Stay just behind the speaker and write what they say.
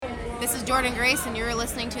This is Jordan Grace, and you're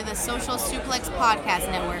listening to the Social Suplex Podcast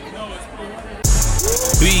Network.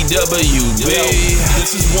 BWB,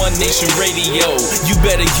 this is One Nation Radio. You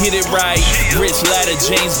better get it right. Rich Latta,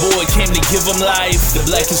 James Boyd came to give them life. The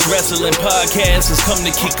Blackest Wrestling Podcast has come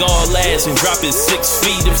to kick all ass and drop it 6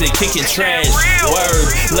 feet if they kicking trash.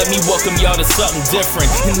 Word, let me welcome y'all to something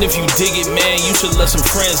different. And if you dig it, man, you should let some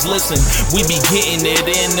friends listen. We be getting it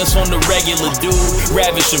in, this on the regular dude.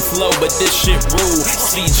 Ravish and flow, but this shit rude.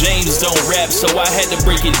 See, James don't rap, so I had to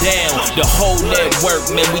break it down. The whole network,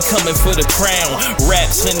 man, we coming for the crown.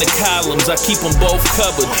 Raps in the columns, I keep them both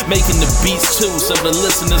covered. Making the beats too, so the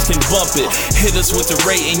listeners can bump it. Hit us with the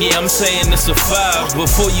rating, yeah, I'm saying it's a 5.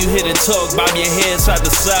 Before you hit it, talk, bob your head side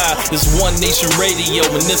to side. It's One Nation Radio,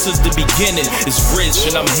 and this is the beginning. It's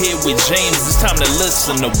Rich, and I'm here with James. It's time to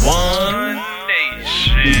listen to One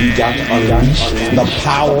Nation. We got to unleash the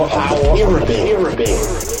power of the pyramid.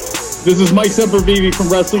 This is Mike Sempervive from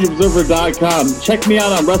WrestlingObserver.com. Check me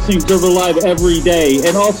out on Wrestling Observer Live every day.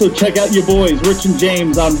 And also check out your boys, Rich and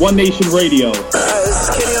James, on One Nation Radio. This is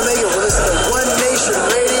Kenny Omega. We're listening to One Nation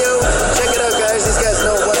Radio. Check it out, guys. These guys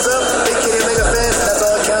know what's up. Big Kenny Omega fans. That's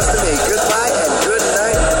all it counts to me. Goodbye and good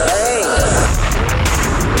night.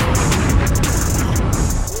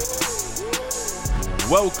 Bang.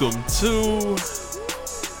 Welcome to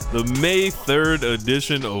the May 3rd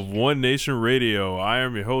edition of One Nation Radio. I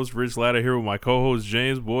am your host, Rich Latta, here with my co-host,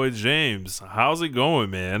 James Boyd. James, how's it going,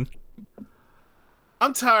 man?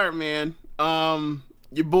 I'm tired, man.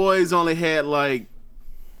 Your boys only had like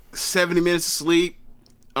 70 minutes of sleep.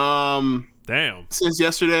 Damn. Since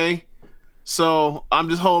yesterday. So I'm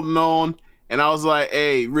just holding on. And I was like,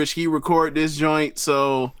 hey, Rich, can you record this joint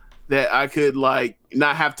so that I could like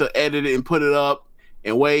not have to edit it and put it up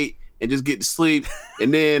and wait and just get to sleep.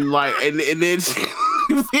 And then like and then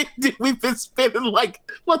we've been spending like,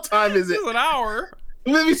 what time is it? It's an hour.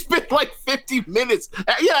 We spent like 50 minutes.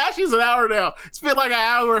 Yeah, actually it's an hour now. Spent like an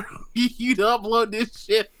hour you to upload this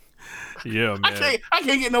shit. Yeah, man. I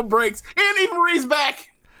can't get no breaks. And Eva Marie's back.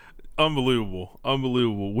 Unbelievable.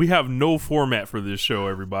 We have no format for this show,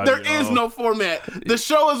 everybody. There is no format. The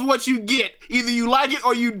show is what you get. Either you like it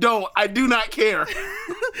or you don't. I do not care.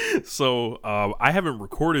 So I haven't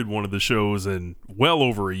recorded one of the shows in well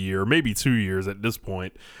over a year, maybe 2 years at this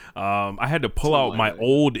point. I had to pull out my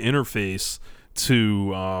old interface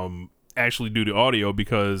to actually do the audio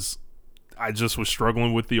because I just was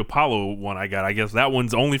struggling with the Apollo one I got. I guess that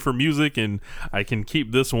one's only for music, and I can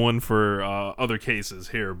keep this one for other cases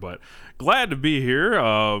here. But glad to be here.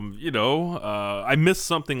 I missed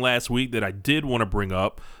something last week that I did want to bring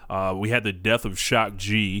up. We had the death of Shock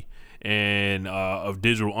G and of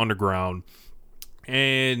Digital Underground.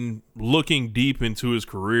 And looking deep into his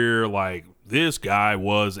career, like, this guy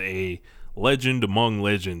was a legend among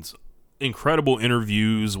legends. Incredible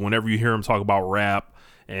interviews whenever you hear him talk about rap.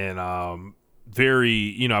 And I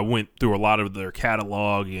went through a lot of their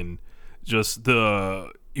catalog and just he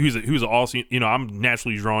was awesome. I'm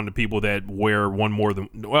naturally drawn to people that wear more than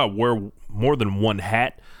one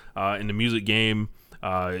hat in the music game.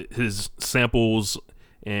 His samples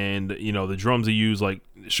and the drums he used, like,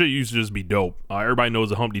 shit used to just be dope. Everybody knows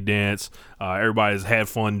the Humpty Dance. Everybody's had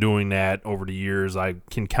fun doing that over the years. I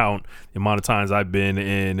can count the amount of times I've been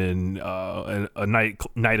in a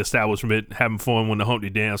night establishment having fun when the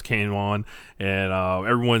Humpty Dance came on, and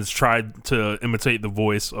everyone's tried to imitate the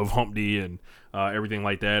voice of Humpty and everything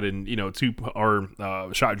like that. And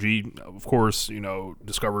Shock G, of course,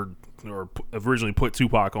 discovered or originally put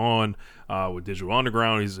Tupac on with Digital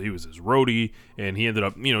Underground. He was his roadie, and he ended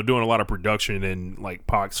up doing a lot of production in like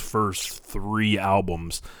Pac's first 3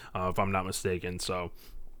 albums, if I'm not mistaken. So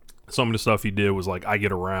some of the stuff he did was like I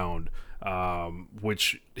Get Around,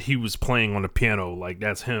 which he was playing on the piano. Like,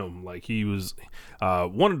 that's him. Like, he was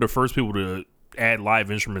one of the first people to add live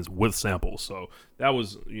instruments with samples. So that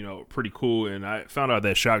was pretty cool. And I found out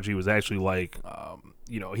that Shock G was actually like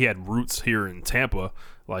he had roots here in Tampa.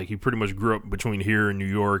 Like, he pretty much grew up between here and New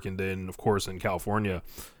York, and then of course in California,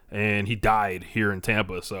 and he died here in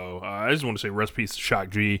Tampa. So I just want to say rest in peace to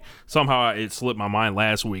Shock G. Somehow it slipped my mind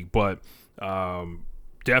last week, but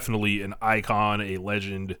definitely an icon, a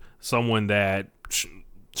legend, someone that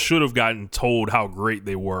should have gotten told how great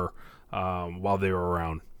they were while they were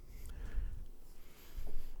around.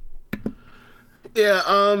 Yeah,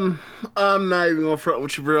 I'm not even gonna front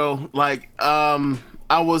with you, bro. Like,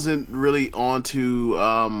 I wasn't really onto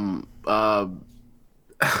well,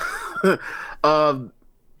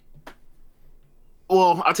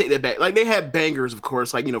 I'll take that back. Like, they had bangers, of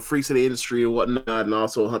course, like, Freaks of the Industry and whatnot, and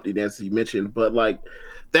also Humpty Dance, you mentioned. But, like,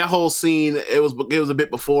 that whole scene, it was a bit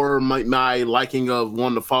before my liking of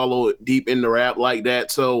wanting to follow deep into rap like that.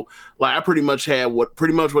 So like I pretty much had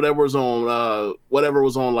whatever was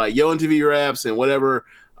on like Yo MTV Raps and whatever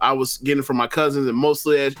I was getting from my cousins, and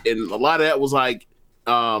mostly and a lot of that was like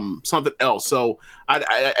something else. So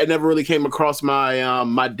I never really came across my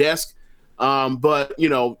my desk. But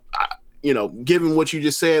given what you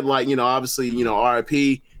just said, like, obviously,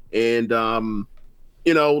 RIP and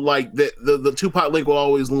like the Tupac link will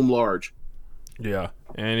always loom large. Yeah.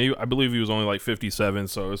 And I believe he was only like 57,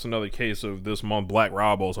 so it's another case of this month. Black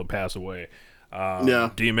Rob also passed away.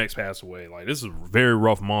 DMX passed away. Like, this is a very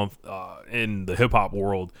rough month in the hip hop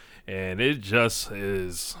world, and it just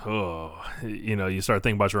is. You start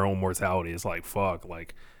thinking about your own mortality. It's like, fuck,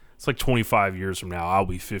 like it's like 25 years from now, I'll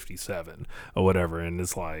be 57 or whatever, and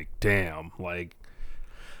it's like, damn, like.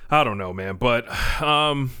 I don't know, man, but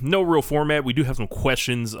no real format. We do have some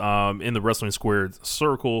questions in the Wrestling Squared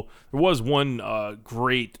Circle. There was one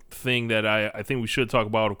great thing that I think we should talk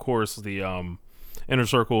about, of course, the Inner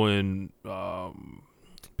Circle and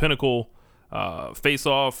Pinnacle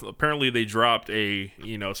face-off. Apparently they dropped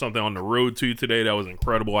something on the road to today that was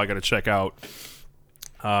incredible. I got to check out.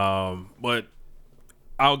 But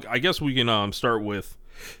I guess we can start with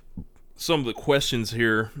some of the questions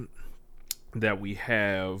here that we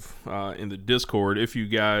have in the Discord. If you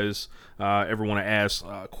guys ever want to ask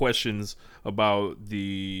questions about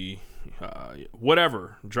the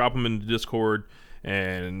whatever, drop them in the Discord,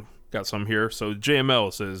 and got some here. So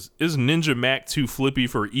JML says, is Ninja Mac too flippy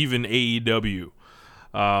for even AEW?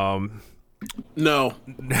 No.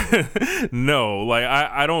 No, like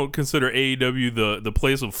I don't consider AEW the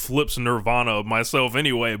place of flips Nirvana myself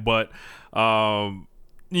anyway, but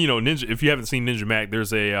Ninja, if you haven't seen Ninja Mac,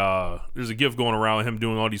 there's a gif going around him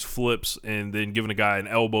doing all these flips and then giving a guy an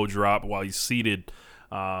elbow drop while he's seated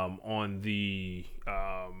on a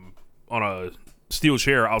steel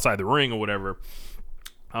chair outside the ring or whatever.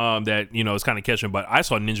 That is kind of catching. But I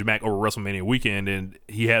saw Ninja Mac over WrestleMania weekend, and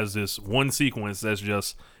he has this one sequence that's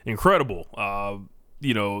just incredible. All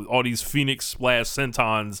these Phoenix Splash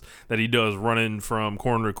sentons that he does running from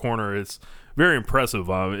corner to corner. It's very impressive,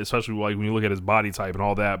 especially like when you look at his body type and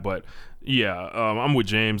all that. But yeah, I'm with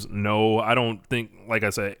James. No, I don't think, like I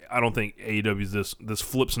said, I don't think AEW is this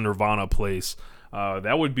flips Nirvana place.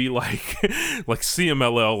 That would be like like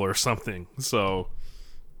CMLL or something. So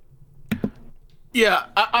yeah,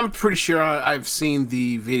 I'm pretty sure I've seen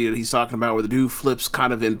the video that he's talking about where the dude flips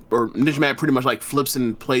kind of or Ninja Mac pretty much like flips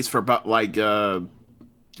in place for about like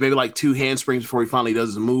maybe like 2 handsprings before he finally does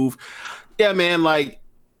his move. Yeah, man, like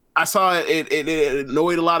I saw it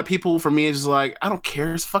annoyed a lot of people. For me, it's just like, I don't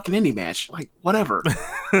care. It's a fucking indie match. Like, whatever.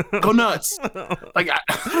 Go nuts. Like, I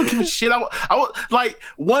don't give a shit. I like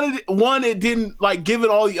one, it didn't, like, given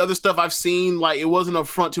all the other stuff I've seen, like, it wasn't an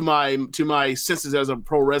affront to my senses as a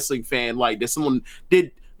pro wrestling fan. Like, that someone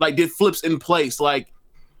did flips in place. Like,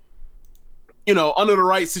 under the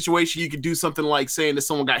right situation, you could do something like saying that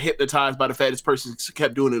someone got hypnotized by the fact this person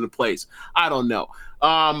kept doing it in place. I don't know.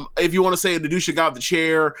 If you want to say the dude should got off the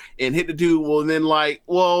chair and hit the dude, then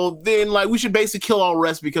we should basically kill all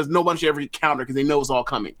rest because nobody should ever counter because they know it's all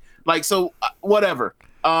coming. Like, so whatever.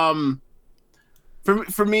 For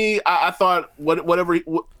me, I thought whatever.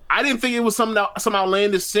 I didn't think it was some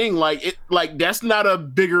outlandish thing. Like that's not a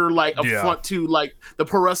bigger like affront to like the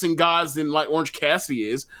pro wrestling gods than like Orange Cassidy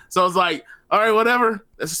is. So I was like, all right, whatever.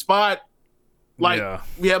 That's a spot. Like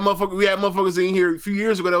we had motherfuckers in here a few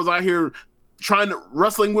years ago that was out here trying to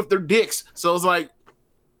wrestling with their dicks. So it's like,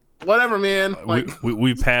 whatever, man. Like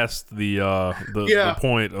we passed the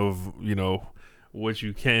point of what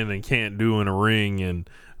you can and can't do in a ring, and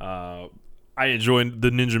I enjoy the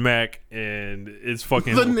Ninja Mac, and it's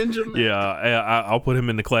fucking the Ninja Mac. Yeah, I'll put him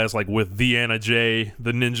in the class like with the Anna J,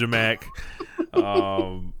 the Ninja Mac.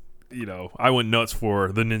 I went nuts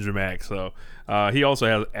for the Ninja Mac. So he also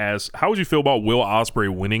has asked, how would you feel about Will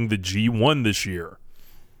Ospreay winning the G1 this year?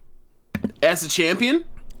 As a champion?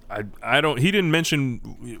 I don't. He didn't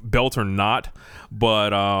mention belt or not,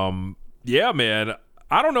 but yeah, man.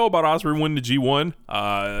 I don't know about Ospreay winning the G1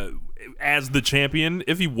 as the champion.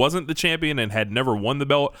 If he wasn't the champion and had never won the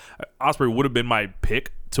belt, Ospreay would have been my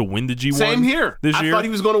pick to win the G1. Same here. This year. I thought he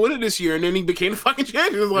was going to win it this year, and then he became the fucking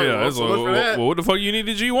champion. Like, well, what the fuck you need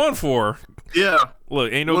the G1 for? Yeah.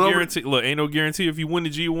 Look, ain't no guarantee. Look, ain't no guarantee if you win the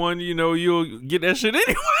G1, you'll get that shit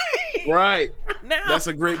anyway. Right. Now. That's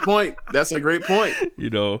a great point. The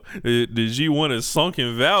G1 is sunk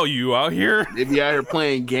in value out here. They be out here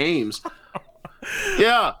playing games.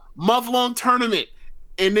 Yeah, month-long tournament,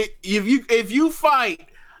 and if you fight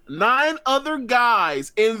 9 other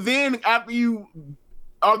guys, and then after you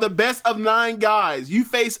are the best of 9 guys. You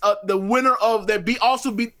face the winner of that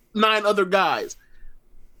also beat 9 other guys.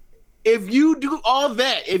 If you do all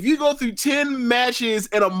that, if you go through 10 matches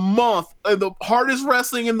in a month of the hardest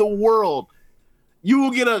wrestling in the world, you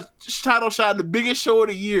will get a title shot, the biggest show of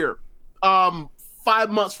the year, 5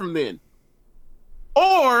 months from then.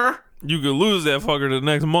 Or you could lose that fucker the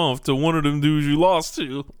next month to one of them dudes you lost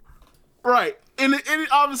to. Right. And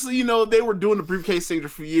obviously, you know, they were doing the briefcase thing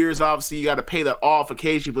for years. Obviously, you got to pay that off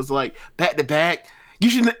occasionally. It was like back to back. You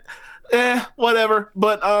shouldn't, whatever.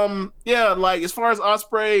 But yeah, like as far as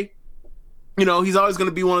Ospreay, you know, he's always going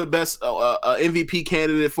to be one of the best MVP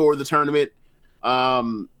candidate for the tournament.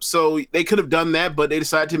 So they could have done that, but they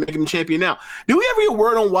decided to make him champion now. Did we ever get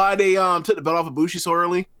word on why they took the belt off of Bushi so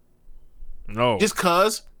early? No. Just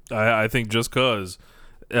cause? I think just cause.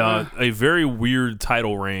 A very weird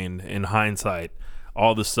title reign in hindsight.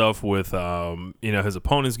 All the stuff with you know, his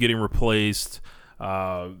opponents getting replaced,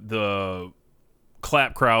 the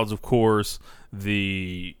clap crowds, of course,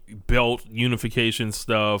 the belt unification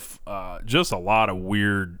stuff, just a lot of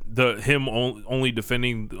weird. Him only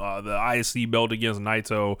defending the IC belt against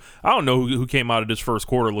Naito. I don't know who came out of this first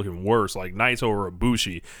quarter looking worse, like Naito or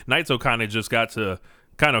Ibushi. Naito kind of just got to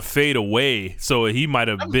kind of fade away, so he might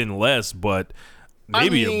have been less, but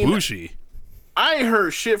maybe Ibushi. I ain't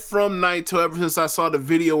heard shit from Naito ever since I saw the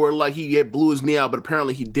video where like he blew his knee out, but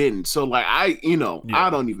apparently he didn't. So like I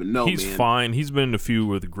don't even know. He's fine. He's been in a few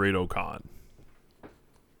with Great-O-Khan.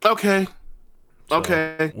 Okay.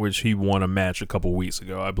 So, which he won a match a couple weeks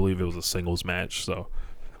ago. I believe it was a singles match. So,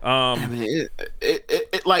 I mean,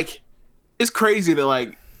 it like it's crazy to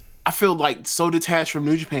like. I feel like so detached from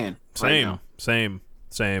New Japan. Same.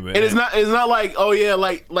 And it's not like, oh yeah,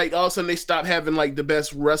 like all of a sudden they stop having like the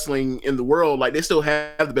best wrestling in the world. Like they still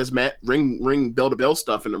have the best ring bell to bell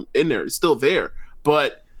stuff in there. It's still there,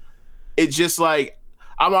 but it's just like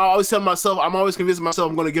I'm always telling myself, I'm always convincing myself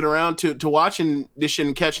I'm going to get around to watching this shit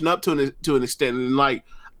and catching up to an extent. And like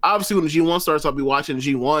obviously when the G1 starts, I'll be watching the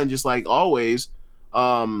G1 just like always.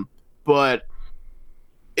 But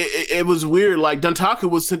it was weird. Like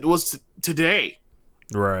Dontaku was today.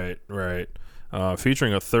 Right.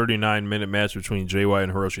 Featuring a 39-minute match between Jay White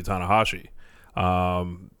and Hiroshi Tanahashi.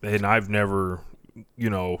 And I've never,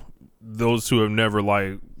 you know, those two have never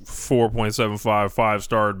like 4.75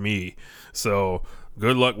 5-starred me. So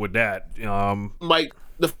good luck with that. Like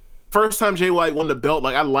the first time Jay White won the belt,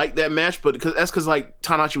 like I liked that match, but because like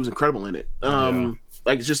Tanahashi was incredible in it.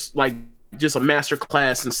 Like just a master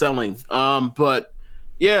class in selling. But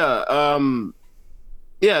yeah.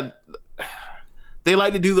 They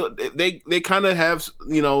like to do they kind of have,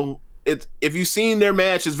 you know, it's if you've seen their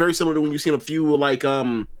match, it's very similar to when you've seen a few like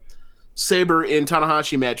Saber and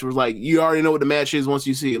Tanahashi match. It was like you already know what the match is once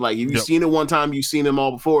you see it. Like if you've seen it one time, you've seen them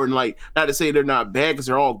all before, and like not to say they're not bad because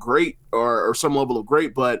they're all great or some level of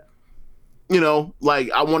great, but you know,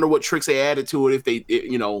 like I wonder what tricks they added to it if they,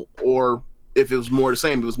 you know, or if it was more the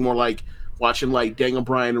same. It was more like watching like Daniel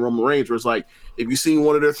Bryan and Roman Reigns, where it's like if you've seen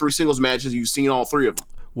one of their 3 singles matches, you've seen all 3 of them.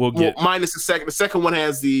 Minus the second. The second one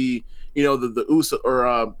has the, you know, the Uso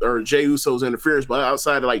or Jey Uso's interference, but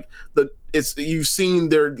outside of like you see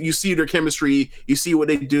their chemistry, you see what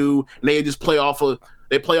they do, and they just play off of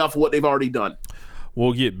what they've already done.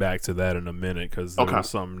 We'll get back to that in a minute because there was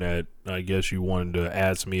something that I guess you wanted to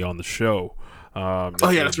ask me on the show.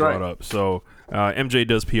 That's right. Up. So MJ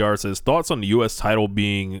Does PR says thoughts on the U.S. title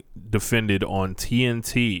being defended on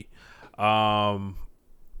TNT.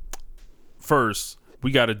 First, we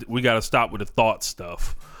gotta stop with the thought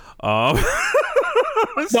stuff. Don't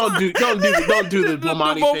do the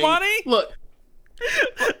Bomani thing. Look,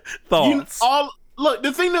 thoughts.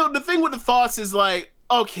 The thing with the thoughts is like,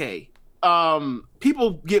 okay,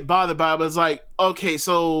 people get bothered by it, but it's like, okay,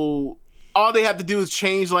 so all they have to do is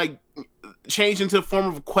change into a form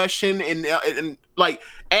of a question and like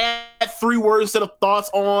add 3 words instead of thoughts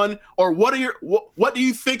on, or what do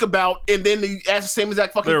you think about, and then you ask the same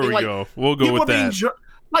exact fucking thing. There we go. We'll go with that.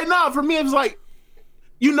 For me, it was like,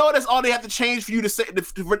 you know, that's all they have to change for you to say,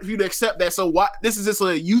 for you to accept that. So why this is just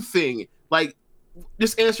a you thing? Like,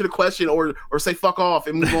 just answer the question or say fuck off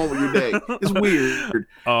and move on with your day. It's weird.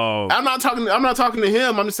 I'm not talking to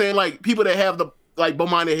him. I'm just saying like people that have the like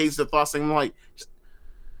Bomani hates the thoughts thing. I'm like,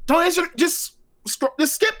 don't answer. Just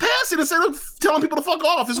skip past it instead of telling people to fuck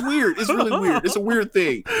off. It's weird. It's really weird. It's a weird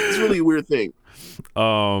thing. It's really a weird thing.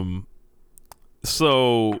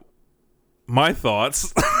 So my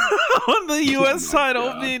thoughts on the U.S.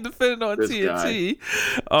 title being defended on TNT.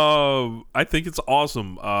 I think it's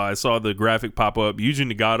awesome. I saw the graphic pop up.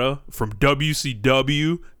 Yuji Nagata from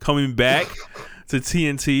WCW coming back to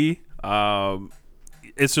TNT.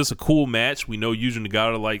 it's just a cool match. We know Yuji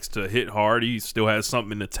Nagata likes to hit hard. He still has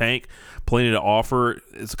something in the tank, plenty to offer.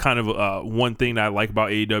 It's kind of one thing that I like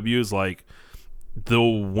about AEW is like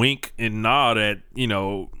they'll wink and nod at, you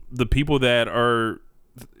know, the people that are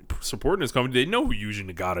supporting this company. They know who Yuji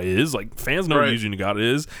Nagata is. Like, fans know who Yuji Nagata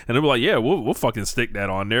is, and they'll be like, yeah, we'll fucking stick that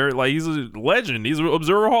on there. Like, he's a legend. He's an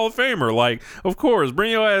Observer Hall of Famer. Like, of course,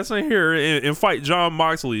 bring your ass in here and fight Jon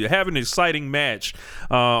Moxley. Have an exciting match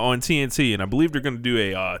on TNT, and I believe they're going to do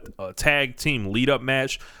a tag team lead-up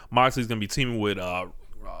match. Moxley's going to be teaming with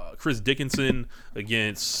Chris Dickinson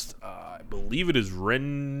against I believe it is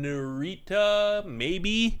Ren Narita,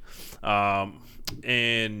 maybe.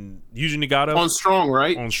 And Yuji Nagata on Strong,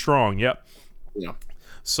 right? On Strong, yep. Yeah.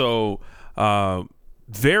 So,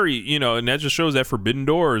 very, you know, and that just shows that Forbidden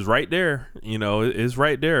Door is right there. You know, it's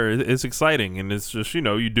right there. It's exciting, and it's just, you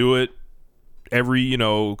know, you do it every, you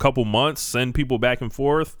know, couple months, send people back and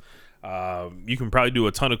forth. You can probably do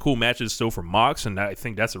a ton of cool matches still for Mox, and I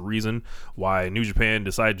think that's a reason why New Japan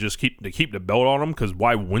decided just keep the belt on him, because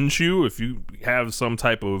why wouldn't you if you have some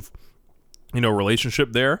type of, you know,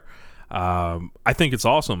 relationship there? I think it's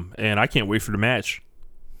awesome, and I can't wait for the match.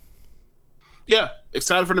 Yeah,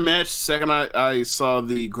 excited for the match. Second, I saw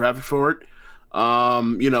the graphic for it.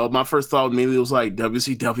 You know, my first thought immediately was like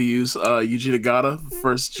WCW's Yuji Nagata,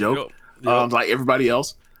 first joke, like everybody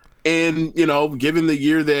else. And, you know, given the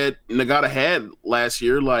year that Nagata had last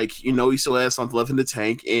year, like, you know, he still has something left in the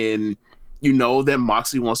tank, and you know that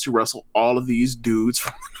Moxley wants to wrestle all of these dudes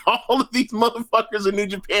from all of these motherfuckers in New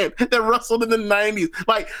Japan that wrestled in the 90s.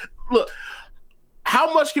 Like, look,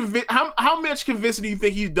 how much convincing do you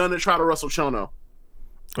think he's done to try to wrestle Chono?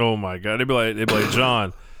 Oh my God, they'd be like,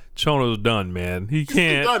 John, Chono's done, man. He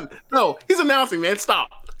can't. He's done. No, he's announcing, man.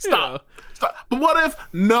 Stop. Yeah. But what if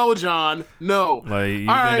no, John? No. Like, you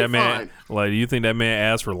do you think that man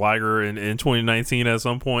asked for Liger in 2019 at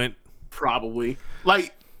some point? Probably.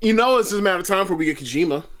 Like, you know, it's just a matter of time before we get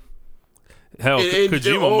Kojima. Hell,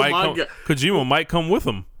 Kojima might come with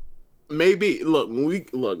him. Maybe. Look, when we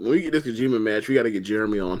get this Kojima match, we got to get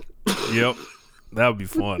Jeremy on. Yep, that would be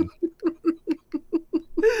fun.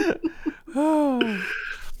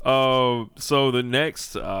 So the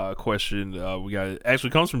next question we got actually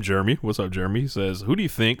comes from Jeremy. What's up, Jeremy? He says, who do you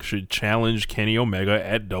think should challenge Kenny Omega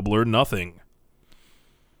at Double or Nothing?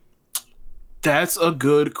 That's a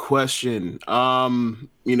good question.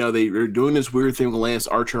 You know, they're doing this weird thing with Lance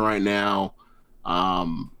Archer right now.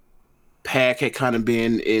 Pac had kind of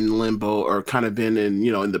been in limbo, or kind of been in,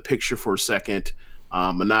 you know, in the picture for a second,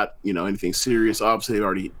 but not, you know, anything serious. Obviously, they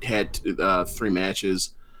already had 3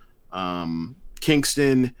 matches.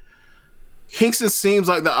 Kingston seems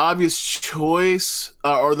like the obvious choice,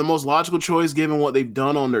 or the most logical choice given what they've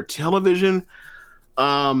done on their television.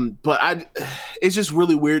 But it's just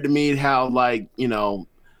really weird to me how, like, you know,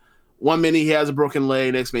 one minute he has a broken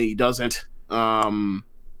leg, next minute he doesn't. And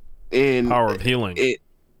power of healing.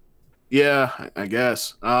 Yeah, I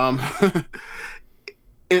guess. And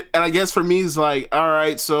I guess for me, it's like, all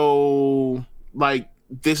right, so like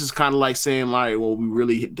this is kind of like saying, like, well, we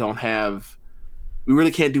really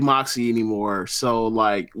can't do Moxie anymore. So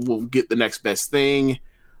like, we'll get the next best thing.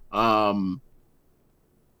 I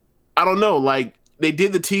don't know. Like, they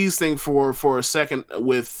did the tease thing for a second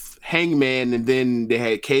with Hangman, and then they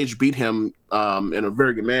had Cage beat him in a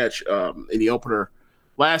very good match in the opener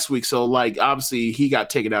last week. So like, obviously he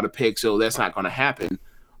got taken out of pick, so that's not going to happen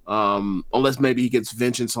unless maybe he gets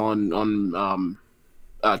vengeance on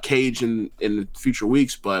Cage in the future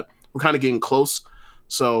weeks. But we're kind of getting close.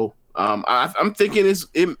 So I'm thinking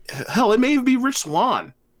it may be Rich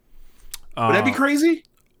Swann. Would that be crazy?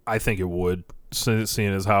 I think it would.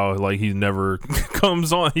 Seeing as how, like, he never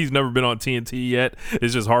comes on, he's never been on TNT yet.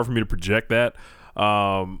 It's just hard for me to project that.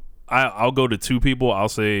 I'll go to 2 people. I'll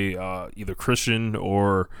say either Christian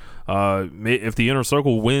or if the Inner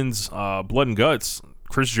Circle wins Blood and Guts,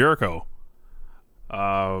 Chris Jericho.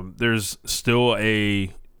 There's still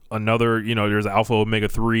another, you know, there's Alpha Omega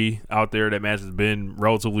 3 out there. That match has been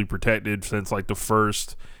relatively protected since like the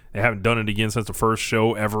first. They haven't done it again since the first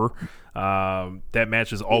show ever. That match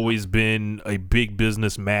has always been a big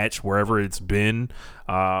business match wherever it's been.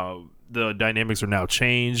 The dynamics are now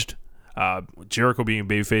changed. Jericho being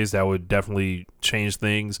babyface, that would definitely change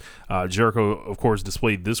things. Jericho, of course,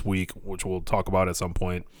 displayed this week, which we'll talk about at some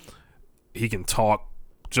point. He can talk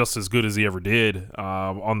just as good as he ever did.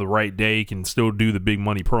 On the right day, he can still do the big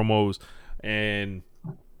money promos. And,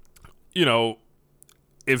 you know,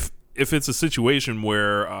 if it's a situation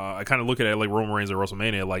where I kind of look at it like Roman Reigns at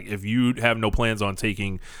WrestleMania, like if you have no plans on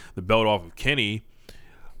taking the belt off of Kenny,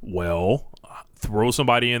 well, throw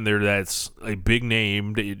somebody in there that's a big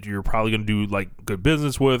name that you're probably going to do like good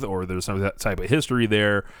business with, or there's some that type of history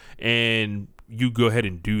there, and you go ahead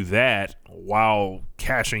and do that while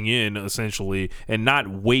cashing in essentially, and not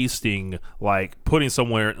wasting, like putting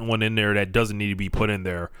someone in there that doesn't need to be put in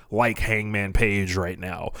there, like Hangman Page right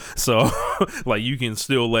now. So like you can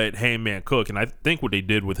still let Hangman cook, and I think what they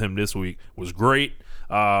did with him this week was great.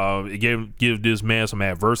 It give this man some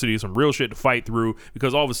adversity, some real shit to fight through,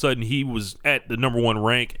 because all of a sudden he was at the number one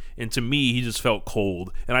rank, and to me he just felt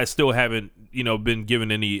cold, and I still haven't been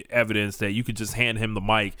given any evidence that you could just hand him the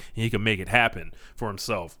mic and he can make it happen for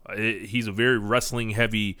himself. He's a very wrestling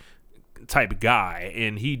heavy type of guy,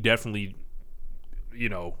 and he definitely,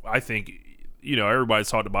 I think, everybody's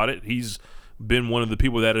talked about it. He's been one of the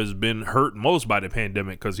people that has been hurt most by the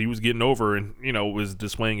pandemic, because he was getting over and was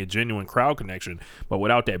displaying a genuine crowd connection, but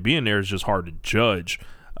without that being there, it's just hard to judge.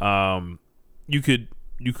 You could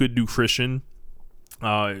do Christian,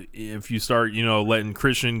 if you start letting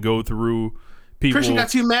Christian go through people. Christian got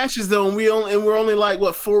 2 matches though, and we're only like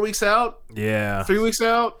what, 4 weeks out? 3 weeks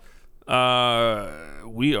out. We're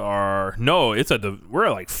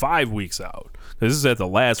like 5 weeks out, because this is at the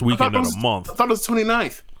last weekend of the month. I thought it was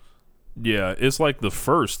 29th. Yeah, it's like the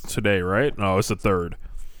 1st today, right? No, it's the 3rd.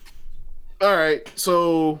 All right.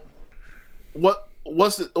 So,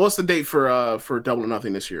 what's the date for Double or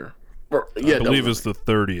Nothing this year? I believe it's the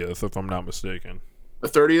 30th, if I'm not mistaken. The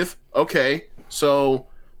 30th. Okay. So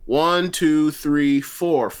 1, 2, 3,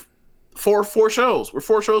 4 shows. We're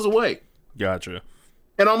 4 shows away. Gotcha.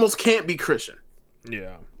 And almost can't be Christian.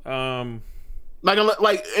 Yeah. Who? I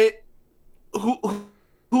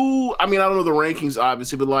mean, I don't know the rankings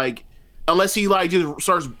obviously, but like, unless he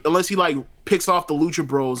picks off the Lucha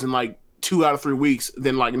Bros in like 2 out of 3 weeks,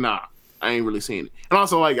 then like, nah, I ain't really seeing it. And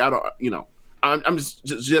also, like, I don't, I'm just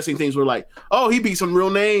suggesting things where like, oh, he beat some real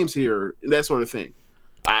names here, that sort of thing.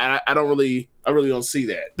 I really don't see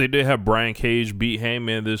that. They did have Brian Cage beat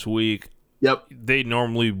Hangman this week. Yep. They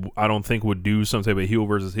normally, I don't think, would do some type of heel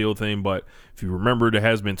versus heel thing, but if you remember, there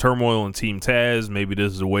has been turmoil in Team Taz. Maybe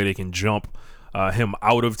this is a way they can jump him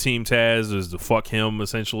out of Team Taz, is to fuck him,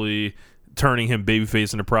 essentially turning him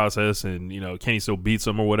babyface in the process, and can he still beat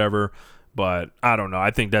him or whatever. But I don't know.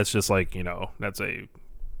 I think that's just like, that's a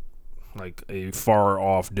far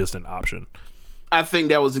off distant option. I think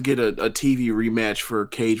that was to get a TV rematch for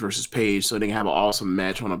Cage versus Page, so they can have an awesome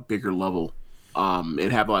match on a bigger level, and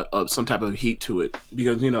have like some type of heat to it.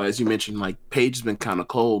 Because as you mentioned, like Page has been kind of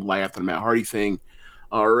cold, like after the Matt Hardy thing.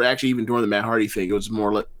 Or actually even during the Matt Hardy thing, it was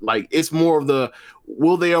more like it's more of the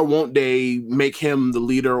will they or won't they make him the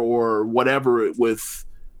leader or whatever with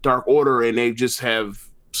Dark Order, and they just have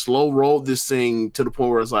slow rolled this thing to the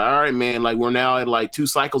point where it's like, all right, man, like we're now at like 2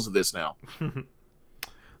 cycles of this now.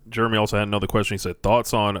 Jeremy also had another question. He said,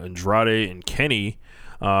 thoughts on Andrade and Kenny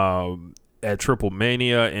at Triple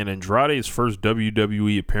Mania, and Andrade's first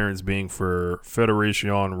WWE appearance being for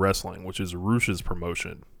Federation Wrestling, which is Rush's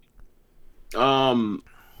promotion. I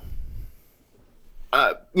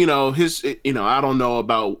don't know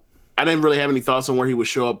about. I didn't really have any thoughts on where he would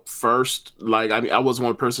show up first. Like, I mean, I was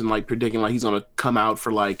one person like predicting like he's gonna come out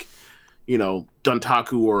for like,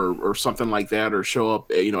 Duntaku or something like that, or show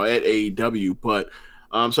up, at AEW. But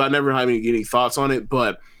so I never had any thoughts on it.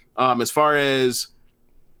 But as far as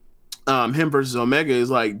him versus Omega,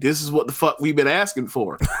 is like, this is what the fuck we've been asking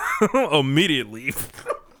for. Immediately,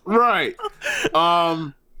 right?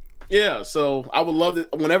 Yeah, so I would love it.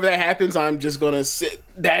 Whenever that happens, I'm just gonna sit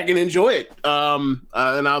back and enjoy it. And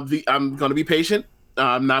I'm gonna be patient.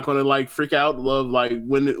 I'm not gonna like freak out. Love like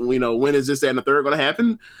when is this, that, and the third gonna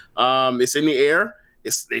happen? It's in the air.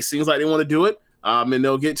 It seems like they want to do it. And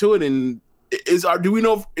they'll get to it. And do we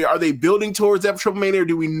know? Are they building towards that for Triple Mania, or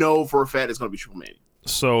do we know for a fact it's gonna be Triple Mania?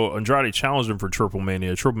 So Andrade challenged him for Triple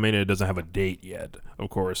Mania. Triple Mania doesn't have a date yet, of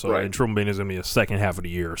course. So and Triple Mania is gonna be the second half of the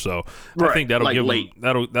year. So I think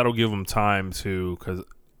that'll give him time to, because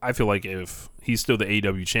I feel like if he's still the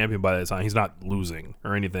AEW champion by that time, he's not losing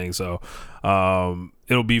or anything. So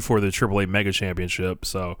it'll be for the AAA Mega Championship.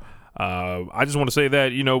 So I just want to say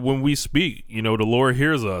that when we speak, the Lord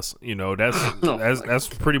hears us. That's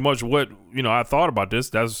pretty much what I thought about this.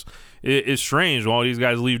 It's strange when all these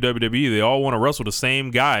guys leave WWE. They all want to wrestle the same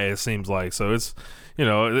guy, it seems like. So it's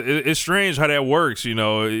it's strange how that works. A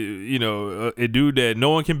dude that no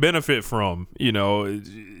one can benefit from.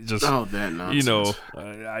 Just that nonsense.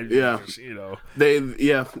 They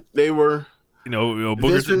were.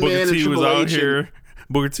 Booker T was out here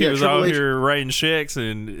Booker T was out here writing checks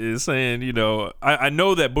and is saying, you know, I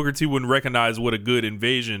know that Booker T wouldn't recognize what a good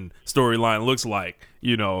invasion storyline looks like.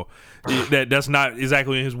 You know, that's not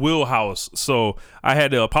exactly in his wheelhouse. So I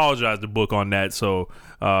had to apologize to Book on that. So,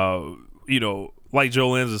 you know, like Joe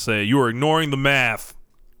Lanza said, you are ignoring the math.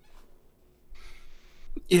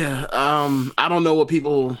 Yeah, I don't know what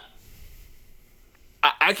people.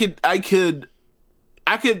 I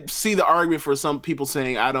could see the argument for some people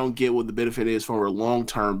saying I don't get what the benefit is for a long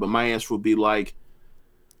term, but my answer would be like,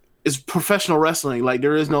 it's professional wrestling. Like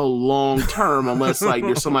there is no long term unless like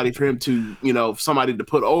there's somebody for him to, you know, somebody to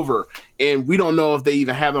put over, and we don't know if they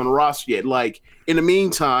even have it on the roster yet. Like in the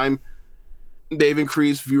meantime, they've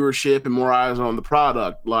increased viewership and more eyes on the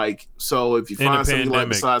product. Like, so if you find something like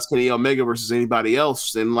besides Kenny Omega versus anybody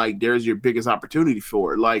else, then like there's your biggest opportunity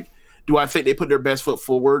for it. Like, do I think they put their best foot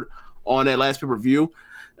forward on that last pay-per-view?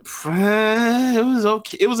 It was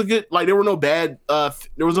okay. It was a good, like there were no bad,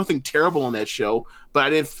 there was nothing terrible on that show, but I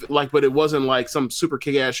didn't like, but it wasn't like some super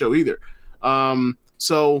kick-ass show either.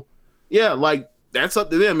 So yeah, like that's up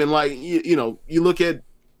to them. And like, you know, you look at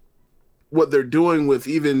what they're doing with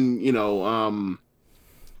even, you know,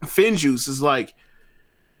 Finjuice is like,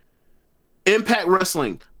 Impact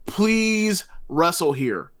Wrestling, please wrestle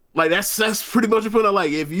here. Like that's pretty much put on.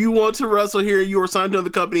 Like if you want to wrestle here, you are signed to the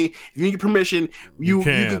company. If you need permission, you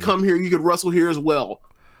can come here. You can wrestle here as well.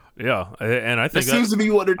 Yeah, and I think that seems to be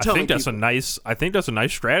what they're telling. I think that's a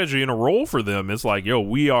nice strategy and a role for them. It's like, yo,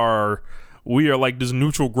 we are like this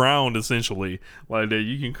neutral ground essentially. Like that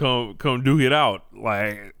you can come duke it out.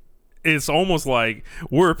 Like it's almost like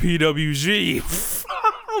we're PWG.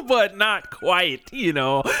 But not quite, you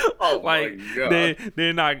know. Oh like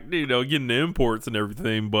they're not, you know, getting the imports and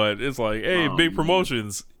everything. But it's like, hey, big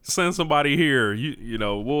promotions, send somebody here. You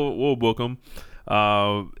know, we'll book them.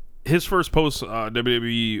 His first post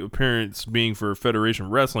WWE appearance being for Federation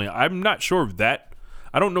Wrestling. I'm not sure of that.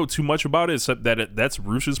 I don't know too much about it except that that's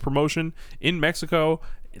Rush's promotion in Mexico.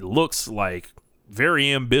 It looks like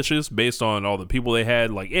very ambitious based on all the people they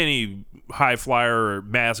had. Like any high flyer or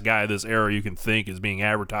mass guy of this era you can think is being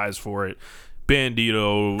advertised for it.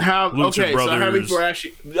 Bandito, Lucha Brothers. So how many people are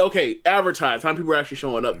actually advertised? How many people are actually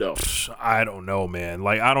showing up though? I don't know, man.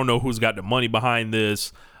 Like I don't know who's got the money behind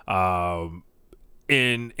this.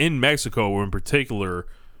 In Mexico in particular,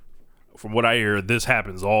 from what I hear, this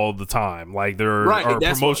happens all the time. Like there are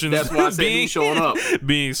promotions showing up,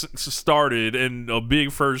 being started, and a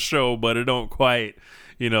big first show, but it don't quite,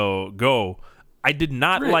 you know, go. I did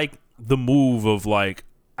not like the move of like,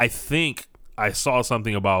 I think I saw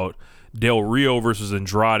something about Del Rio versus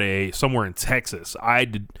Andrade somewhere in Texas.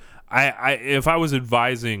 If I was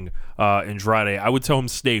advising Andrade, I would tell him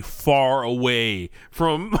stay far away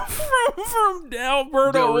from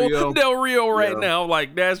Alberto Del Rio right now.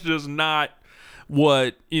 Like that's just not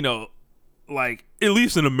what, you know, like at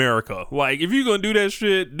least in America. Like if you're gonna do that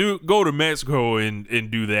shit, go to Mexico and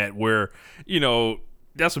do that, where, you know,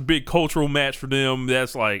 that's a big cultural match for them.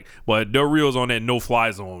 That's like, but Del Rio's on that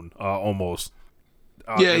no-fly zone almost.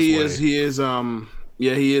 Yeah, he is. He is.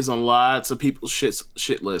 Yeah, he is on lots of people's shit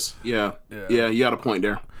list. Yeah, you got a point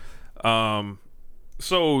there.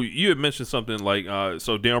 So you had mentioned something like,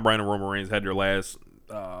 so Daniel Bryan and Roman Reigns had their last,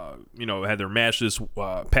 had their match this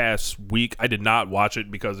past week. I did not watch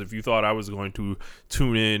it because if you thought I was going to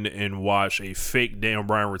tune in and watch a fake Daniel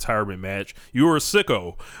Bryan retirement match, you were a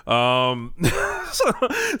sicko.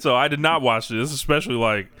 So I did not watch this, especially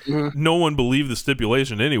like no one believed the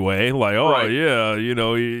stipulation anyway. Like, yeah, you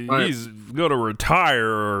know, he's gonna retire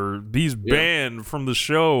or he's banned from the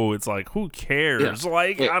show. It's like, who cares?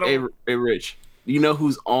 Like, I don't. Hey, Rich, do you know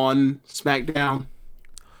who's on SmackDown?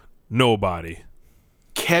 Nobody.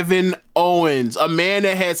 Kevin Owens, a man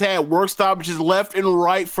that has had work stoppages left and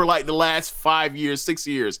right for like the last 5 years, 6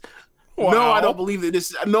 years. Wow. No, I don't believe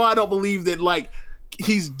that like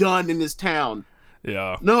he's done in this town.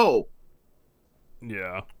 Yeah. No.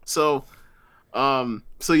 Yeah. So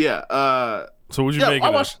yeah. So what'd you make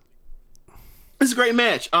of it? It's a great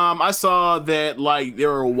match. I saw that like there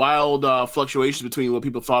were wild fluctuations between what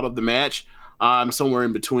people thought of the match. Somewhere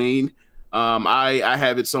in between. I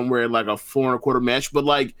have it somewhere like a 4.25 match, but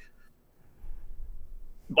like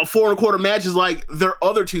a 4.25 match is like their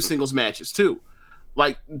other two singles matches too.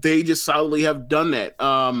 Like they just solidly have done that.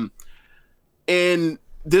 And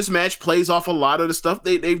this match plays off a lot of the stuff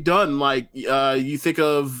they've done. Like you think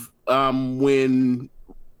of when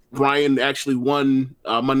Ryan actually won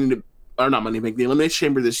the Elimination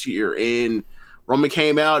Chamber this year, and Roman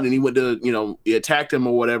came out and he went to, you know, he attacked him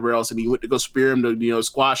or whatever else, and he went to go spear him to, you know,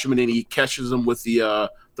 squash him, and then he catches him with the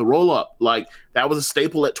roll up. Like that was a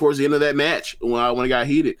staple towards the end of that match when it got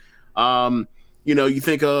heated. You know, you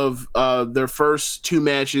think of their first two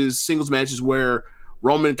matches, singles matches, where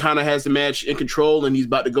Roman kind of has the match in control and he's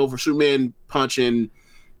about to go for Superman punch, and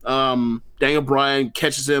Daniel Bryan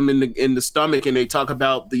catches him in the stomach, and they talk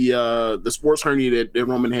about the sports hernia that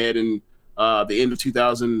Roman had in the end of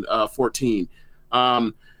 2014.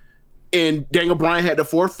 And Daniel Bryan had the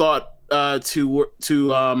forethought to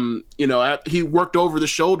he worked over the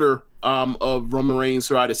shoulder of Roman Reigns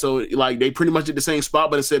throughout it. So like they pretty much did the same spot,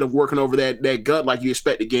 but instead of working over that gut like you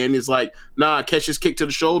expect again, it's like, nah, catch this kick to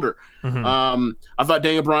the shoulder. I thought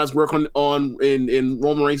Daniel Bryan's work on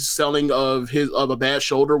Roman Reigns' selling of a bad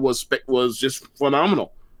shoulder was just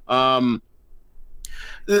phenomenal. I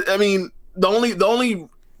mean, the only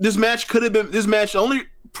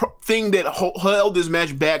thing that held this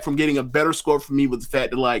match back from getting a better score for me was the fact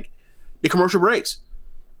that like the commercial breaks.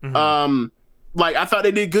 Like I thought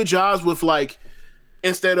they did good jobs with like,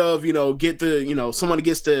 instead of someone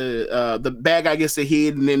gets the bad guy gets the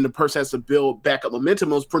hit and then the person has to build back up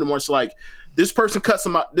momentum. It was pretty much like this person cuts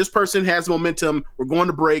them out, this person has momentum, we're going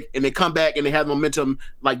to break, and they come back and they have momentum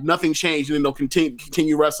like nothing changed, and then they'll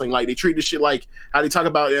continue wrestling. Like they treat this shit like how they talk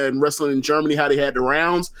about in wrestling in Germany, how they had the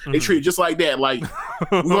rounds. They treat it just like that. Like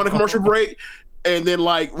we're going to commercial break, and then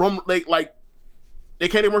like they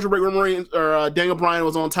came to commercial break. Roman Reigns or Daniel Bryan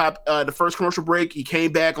was on top the first commercial break. He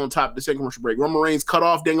came back on top the second commercial break. Roman Reigns cut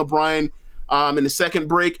off Daniel Bryan in the second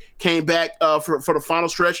break, came back for the final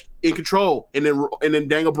stretch in control, and then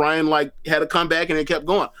Daniel Bryan like had a comeback and it kept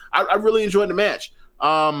going. I really enjoyed the match.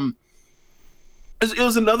 It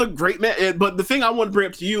was another great match. But the thing I want to bring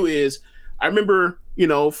up to you is, I remember,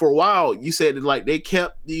 for a while you said that like they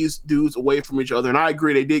kept these dudes away from each other, and I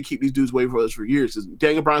agree they did keep these dudes away from us for years.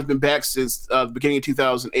 Daniel Bryan's been back since the beginning of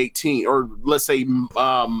 2018, or let's say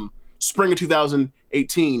spring of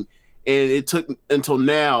 2018, and it took until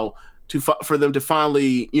now for them to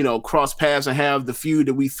finally cross paths and have the feud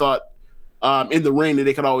that we thought in the ring that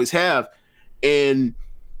they could always have. And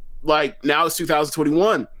like now it's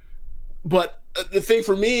 2021, but the thing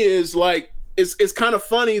for me is like it's kind of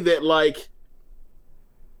funny that like,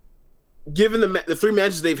 given the three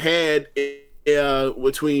matches they've had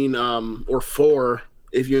between or four,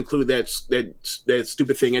 if you include that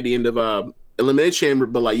stupid thing at the end of Elimination Chamber,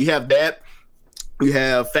 but like you have that, you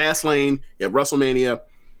have Fastlane, you have WrestleMania,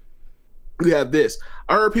 you have this.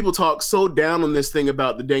 I heard people talk so down on this thing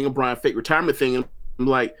about the Daniel Bryan fake retirement thing, and I'm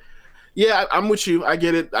like, yeah, I'm with you. I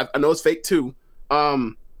get it. I know it's fake too.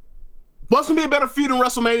 What's gonna be a better feud in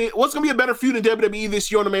WrestleMania? What's gonna be a better feud in WWE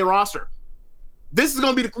this year on the main roster? This is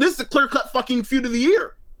gonna be this is the clear-cut fucking feud of the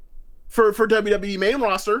year for WWE main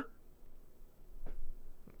roster.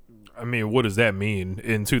 I mean, what does that mean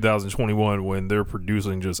in 2021 when they're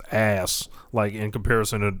producing just ass, like in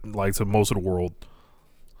comparison to most of the world?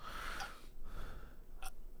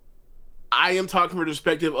 I am talking from the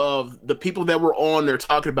perspective of the people that were on there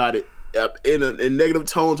talking about it in negative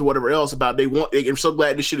tones or whatever else about I'm so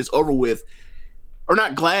glad this shit is over with, or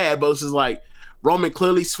not glad, but it's just like Roman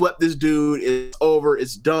clearly swept this dude. It's over.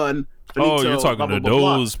 It's done. Finito, you're talking to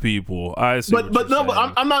those people. I see. But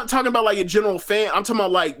I'm not talking about like a general fan. I'm talking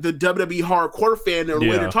about like the WWE hardcore fan. And the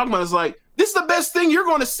way they're talking about is like, this is the best thing you're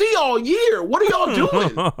going to see all year. What are y'all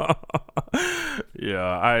doing? You're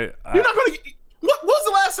not going to. What was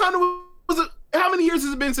the last time? How many years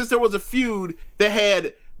has it been since there was a feud that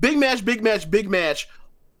had big match,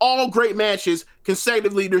 all great matches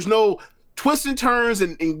consecutively? There's no twists and turns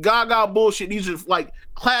and gaga bullshit. These are like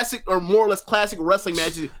classic or more or less classic wrestling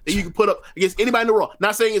matches that you can put up against anybody in the world.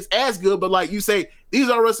 Not saying it's as good, but like you say, these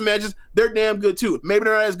are wrestling matches. They're damn good too. Maybe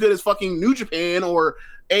they're not as good as fucking New Japan or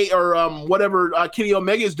whatever Kenny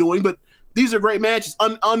Omega is doing, but these are great matches,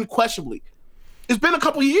 unquestionably. It's been a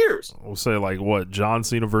couple of years. We'll say like what, John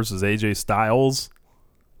Cena versus AJ Styles?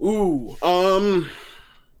 Ooh,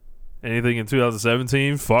 anything in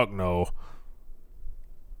 2017? Fuck no.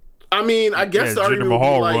 I mean, I guess the Jinder argument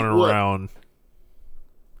Mahal would be like, running around.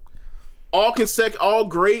 All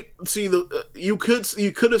great. See, you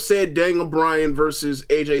could have said Daniel Bryan versus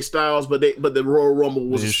AJ Styles, but the Royal Rumble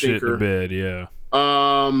was a stinker. Shit in the bed, yeah.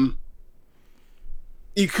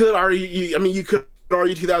 You could argue. You could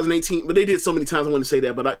argue 2018, but they did so many times. I want to say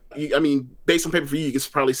that, but I mean, based on pay-per-view, you could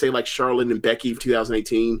probably say like Charlotte and Becky for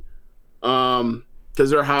 2018, because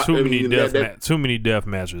they're hot. Too many death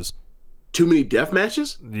matches. Too many death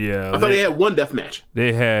matches? Yeah. I thought they had one death match.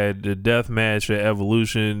 They had the death match at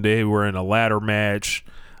Evolution. They were in a ladder match.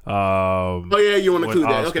 Oh yeah, you want to include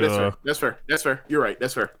that? Asuka. Okay, that's fair. You're right.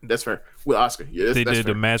 That's fair. With Asuka, yeah, they did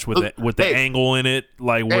the match with the angle in it,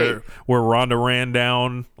 like where Ronda ran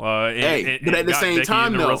down. But at the same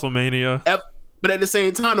time, though, WrestleMania. But at the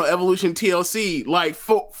same time, no, Evolution TLC, like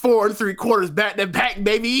 4 3/4 back to back,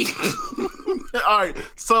 baby. All right.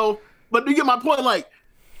 So, but you get my point. Like,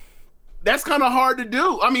 that's kind of hard to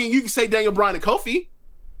do. I mean, you can say Daniel Bryan and Kofi.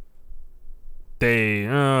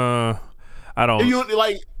 I don't. If you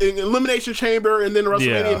like an Elimination Chamber and then a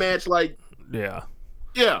WrestleMania match, like, yeah.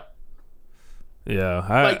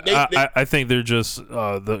 I think they're just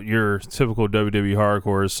your typical WWE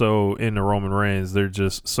hardcore is so into Roman Reigns. They're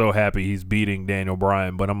just so happy he's beating Daniel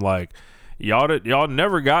Bryan. But I'm like, y'all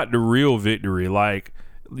never got the real victory. Like,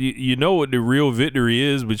 you know what the real victory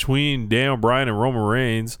is between Daniel Bryan and Roman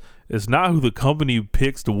Reigns. It's not who the company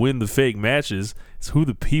picks to win the fake matches. It's who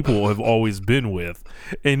the people have always been with.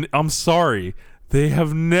 And I'm sorry, they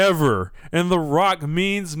have never, and The Rock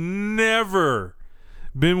means never,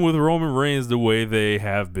 been with Roman Reigns the way they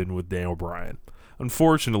have been with Daniel Bryan.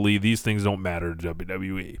 Unfortunately, these things don't matter to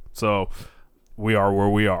WWE. So we are where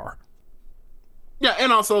we are. Yeah,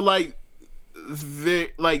 and also like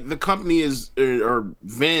the company is or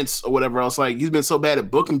Vince or whatever else, like he's been so bad at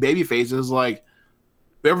booking baby faces, like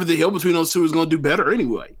Beverly Hill between those two is going to do better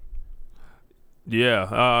anyway.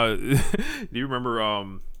 Yeah. Do you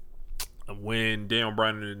remember when Daniel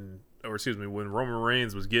Bryan when Roman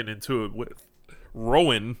Reigns was getting into it with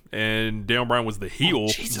Rowan and Daniel Bryan was the heel?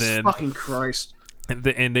 Jesus fucking Christ. And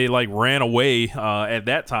they like ran away at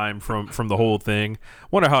that time from the whole thing.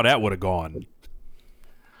 Wonder how that would have gone.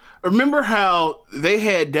 Remember how they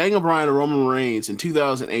had Daniel Bryan and Roman Reigns in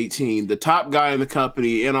 2018, the top guy in the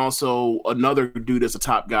company, and also another dude that's a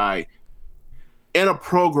top guy, in a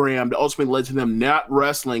program that ultimately led to them not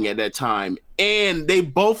wrestling at that time. And they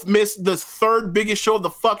both missed the third biggest show of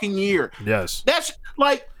the fucking year. Yes. That's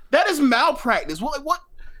like, that is malpractice. What?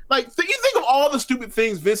 Like, you think of all the stupid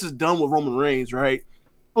things Vince has done with Roman Reigns, right?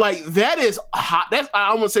 Like, that is hot. That's, I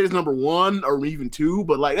don't want to say it's number 1 or even 2,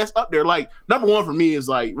 but like that's up there. Like, number 1 for me is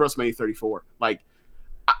like WrestleMania 34. Like,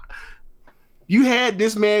 you had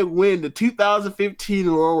this man win the 2015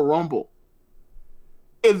 Royal Rumble,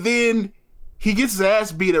 and then he gets his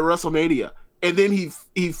ass beat at WrestleMania, and then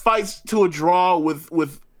he fights to a draw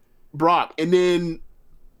with Brock, and then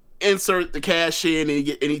insert the cash in, and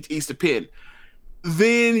he eats the pin.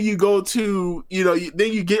 Then you go to,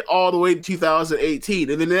 then you get all the way to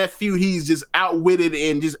 2018. And then in that feud, he's just outwitted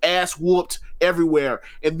and just ass whooped everywhere.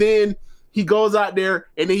 And then he goes out there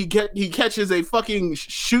and then he catches a fucking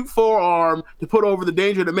shoot forearm to put over the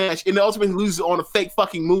danger of the match. And ultimately loses on a fake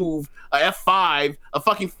fucking move, a F5, a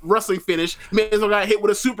fucking wrestling finish. May as well got hit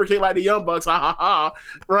with a super kick like the Young Bucks.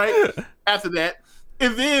 Right? After that.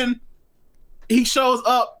 And then he shows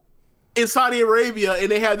up in Saudi Arabia,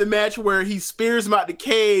 and they had the match where he spears him out the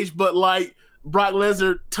cage, but like Brock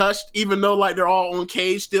Lesnar touched, even though like they're all on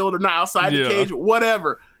cage still, they're not outside the cage,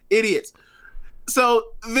 whatever, idiots. So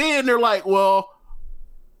then they're like, well,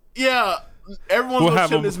 yeah, everyone's gonna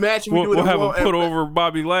shit in this match. We'll have him put over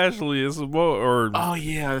Bobby Lashley or some more, or oh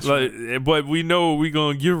yeah, that's like, right. But we know we're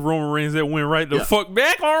gonna give Roman Reigns that win right the fuck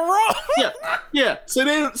back on Raw. yeah. So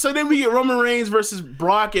then we get Roman Reigns versus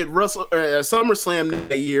Brock at SummerSlam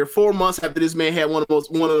that year, 4 months after this man had one of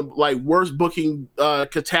the like worst booking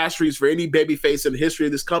catastrophes for any babyface in the history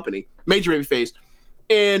of this company, major babyface,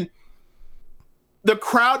 and the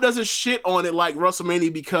crowd doesn't shit on it like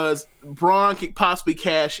WrestleMania because Braun could possibly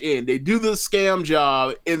cash in. They do the scam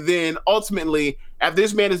job, and then ultimately, after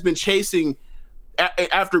this man has been chasing,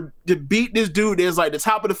 after to beat this dude is like the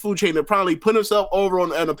top of the food chain, to probably put himself over on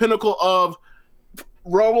the pinnacle of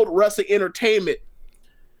World Wrestling Entertainment.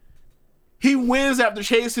 He wins after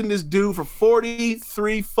chasing this dude for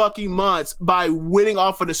 43 fucking months by winning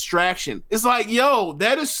off a distraction. It's like, yo,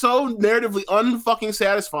 that is so narratively unfucking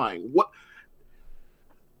satisfying. What?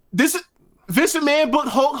 This man booked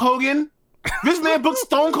Hulk Hogan. This man booked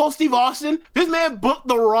Stone Cold Steve Austin. This man booked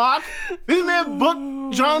The Rock. This man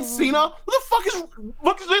booked John Cena. What the fuck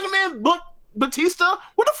is this man booked Batista?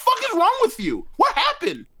 What the fuck is wrong with you? What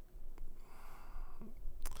happened?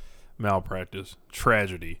 Malpractice,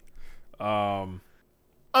 tragedy.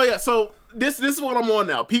 Oh yeah, so this is what I'm on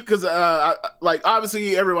now, because like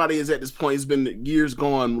obviously everybody is at this point. It's been years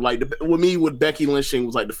gone. Like with Becky lynching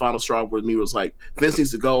was like the final straw. With me was like Vince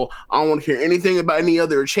needs to go. I don't want to hear anything about any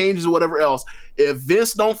other changes or whatever else. If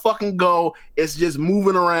Vince don't fucking go, it's just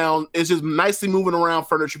moving around. It's just nicely moving around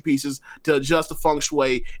furniture pieces to adjust the feng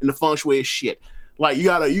shui, and the feng shui is shit. Like you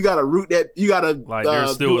gotta root that. You gotta like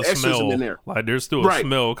there's still a smell in there. Like there's still a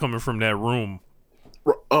smell coming from that room.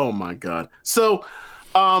 Oh my god. So.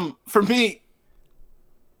 For me,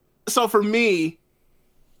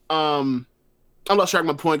 I'm not sure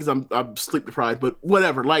my point because I'm sleep deprived, but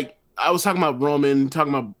whatever. Like I was talking about Roman,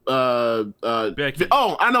 talking about Becky.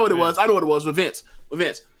 Oh, I know what it was. I know what it was with Vince.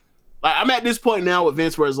 Like, I'm at this point now with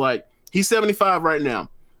Vince where it's like he's 75 right now.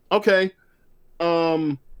 Okay.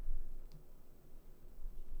 I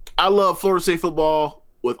love Florida State football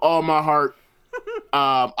with all my heart.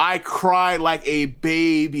 I cried like a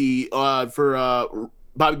baby for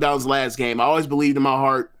Bobby Bowden's last game. I always believed in my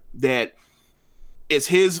heart that it's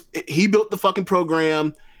he built the fucking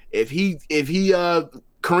program. If he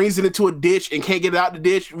careens it into a ditch and can't get it out the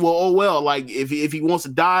ditch, well, oh well. Like if he wants to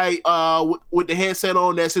die with the headset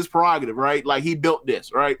on, that's his prerogative, right? Like he built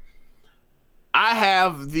this, right? I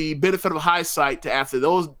have the benefit of hindsight to after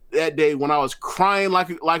that day when I was crying like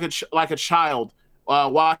a child,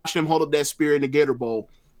 watching him hold up that spear in the Gator Bowl,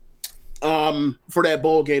 for that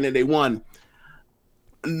bowl game that they won,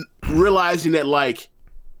 realizing that like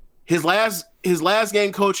his last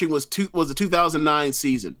game coaching was the 2009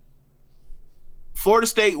 season. Florida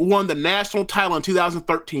State won the national title in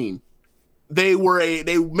 2013. They made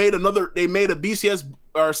a BCS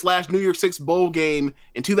or / New Year's Six bowl game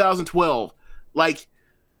in 2012. Like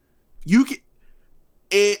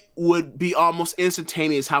it would be almost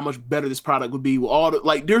instantaneous how much better this product would be with all the,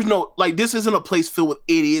 like, there's no, like, this isn't a place filled with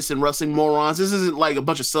idiots and wrestling morons. This isn't like a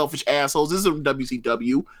bunch of selfish assholes. This isn't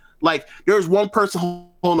WCW. Like, there's one person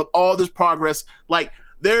holding up all this progress. Like,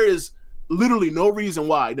 there is literally no reason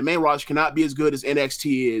why the main roster cannot be as good as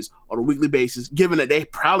NXT is on a weekly basis, given that they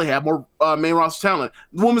probably have more main roster talent.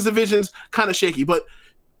 The women's division's kind of shaky, but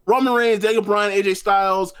Roman Reigns, Daniel Bryan, AJ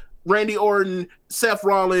Styles, Randy Orton, Seth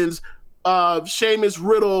Rollins, Sheamus,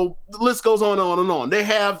 Riddle, the list goes on and on and on. They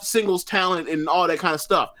have singles talent and all that kind of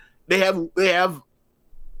stuff. They have to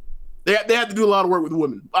do a lot of work with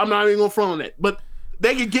women. I'm not even going to front on that, but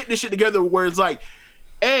they can get this shit together where it's like,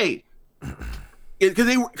 hey,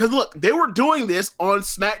 because look, they were doing this on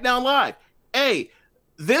SmackDown Live. Hey,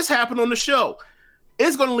 this happened on the show.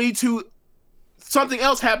 It's going to lead to something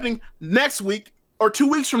else happening next week or 2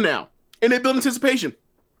 weeks from now, and they build anticipation.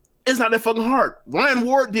 It's not that fucking hard. Ryan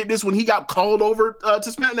Ward did this when he got called over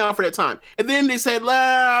to SmackDown for that time. And then they said,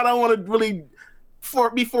 I don't want to really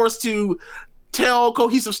be forced to tell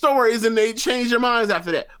cohesive stories, and they changed their minds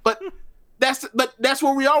after that. But that's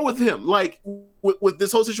where we are with him, like, with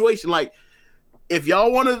this whole situation. Like, if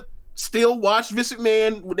y'all want to still watch Vince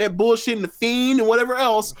McMahon with that bullshit and The Fiend and whatever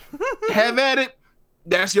else, have at it.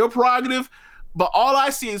 That's your prerogative. But all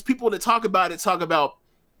I see is people that talk about,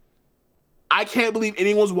 I can't believe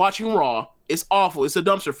anyone's watching Raw. It's awful. It's a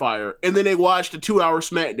dumpster fire. And then they watch the 2-hour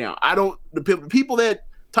SmackDown. The people that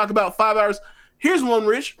talk about 5 hours. Here's one,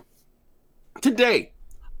 Rich. Today,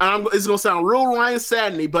 it's going to sound real Ryan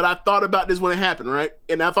Sadney, but I thought about this when it happened, right?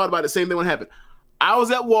 And I thought about the same thing when it happened. I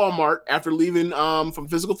was at Walmart after leaving from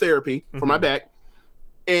physical therapy for my back.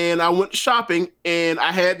 And I went shopping, and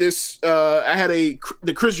I had this,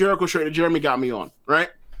 the Chris Jericho shirt that Jeremy got me on, right?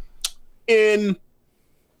 And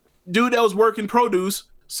dude that was working produce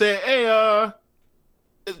said, hey,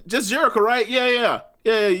 just Jericho, right? Yeah.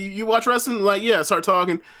 You watch wrestling? Like, yeah, start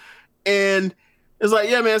talking. And it's like,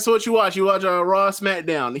 yeah, man, so what you watch? You watch Raw,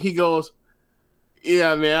 SmackDown. And he goes,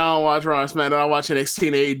 yeah, man, I don't watch Raw, SmackDown. I watch NXT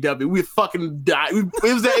and AEW. We fucking died.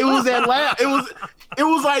 It was that laugh. It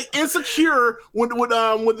was like Insecure when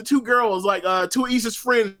the two girls, like two of Issa's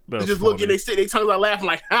friends, just funny. Look at they tongues out laughing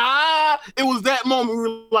like, It was that moment we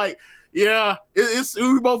were like, yeah,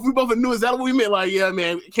 we both knew exactly what we meant. Like, yeah,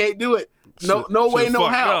 man, can't do it. No way, no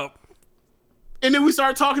how. Up. And then we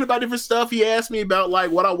started talking about different stuff. He asked me about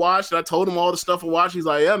like what I watched, and I told him all the stuff I watched. He's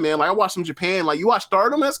like, yeah, man, like I watched some Japan. Like, you watch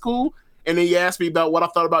Stardom? That's cool. And then he asked me about what I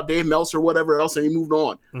thought about Dave Meltzer or whatever else, and he moved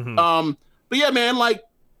on. Mm-hmm. But yeah, man, like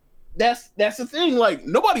that's the thing. Like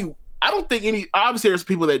nobody, I don't think obviously there's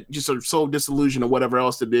people that just are so disillusioned or whatever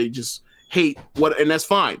else that they just hate and that's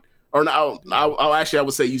fine. Or I'll actually, I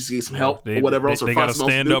would say you see some help or whatever else. They got to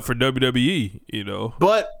stand up for WWE, you know.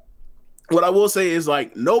 But what I will say is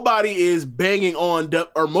like nobody is banging on,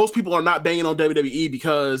 or most people are not banging on WWE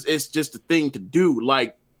because it's just a thing to do.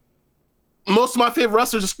 Like most of my favorite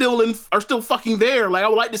wrestlers are still fucking there. Like I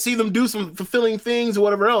would like to see them do some fulfilling things or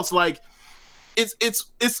whatever else. Like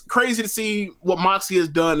it's crazy to see what Moxley has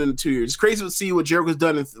done in 2 years. It's crazy to see what Jericho's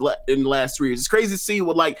done in the last 3 years. It's crazy to see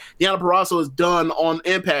what like Deonna Purrazzo has done on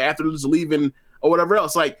Impact after just leaving or whatever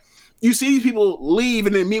else. Like you see these people leave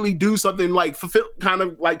and then immediately do something like fulfill, kind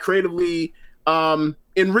of like creatively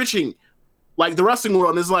enriching, like the wrestling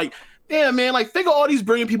world. And it's like, yeah, man, like think of all these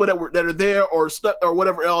brilliant people that are there or stuck or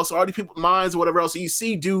whatever else, or all these people's minds or whatever else you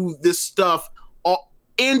see do this stuff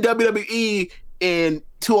in WWE and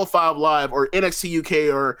 205 Live or NXT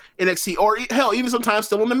UK or NXT or hell, even sometimes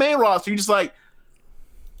still on the main roster. You're just like,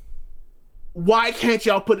 why can't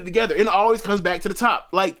y'all put it together? And it always comes back to the top.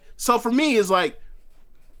 Like, so for me, it's like,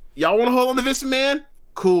 y'all want to hold on to Vince McMahon?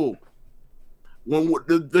 Cool. When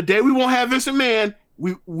the day we won't have Vince McMahon,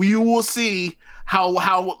 we will see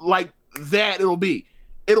how like that it'll be.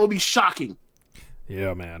 It'll be shocking.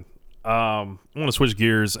 Yeah, man. I want to switch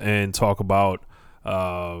gears and talk about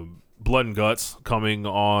Blood and Guts coming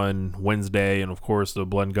on Wednesday, and of course the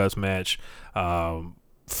Blood and Guts match.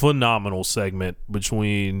 Phenomenal segment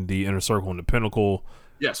between the Inner Circle and the Pinnacle.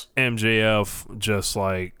 Yes. MJF just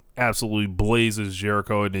like absolutely blazes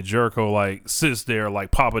Jericho, and then Jericho like sits there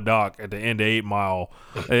like Papa Doc at the end of 8 Mile.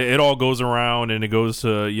 It all goes around, and it goes to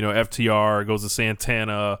FTR, it goes to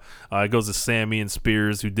Santana, it goes to Sammy and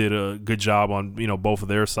Spears, who did a good job on both of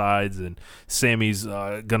their sides, and Sammy's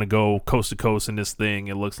gonna go coast to coast in this thing.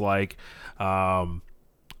 It looks like Mike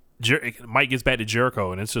gets back to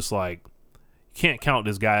Jericho, and it's just like, can't count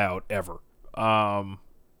this guy out ever.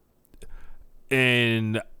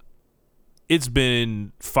 And it's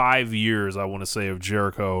been 5 years, I want to say, of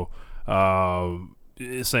Jericho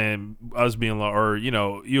saying us being like, or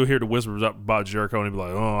you'll hear the whispers up about Jericho and he'll be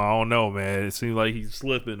like, oh, I don't know, man. It seems like he's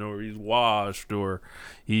slipping, or he's washed, or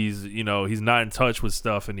he's he's not in touch with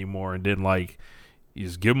stuff anymore. And then like, you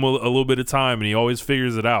just give him a little bit of time, and he always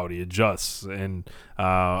figures it out. He adjusts, and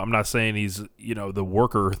I'm not saying he's the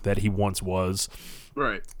worker that he once was.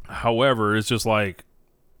 Right. However, it's just like,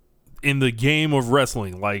 in the game of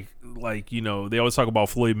wrestling, like they always talk about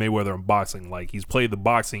Floyd Mayweather in boxing. Like, he's played the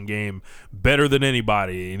boxing game better than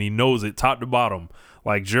anybody, and he knows it top to bottom.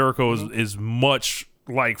 Like, Jericho is much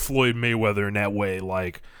like Floyd Mayweather in that way.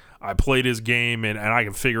 Like, I play this game and I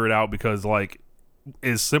can figure it out, because like,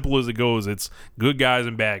 as simple as it goes, it's good guys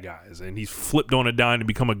and bad guys, and he's flipped on a dime to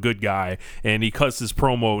become a good guy. And he cuts his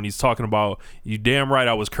promo and he's talking about, you damn right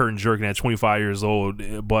I was curtain jerking at 25 years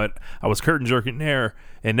old, but I was curtain jerking there,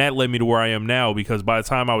 and that led me to where I am now, because by the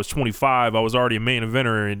time I was 25 I was already a main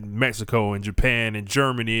eventer in Mexico and Japan and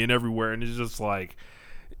Germany and everywhere. And it's just like,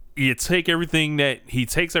 he takes everything that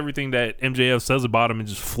MJF says about him and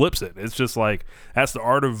just flips it. It's just like, that's the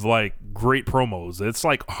art of like great promos. It's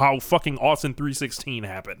like how fucking Austin 316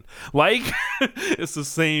 happened. Like, it's the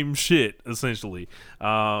same shit essentially.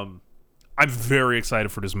 I'm very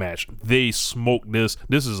excited for this match. They smoked this.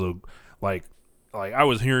 This is a like I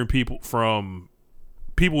was hearing people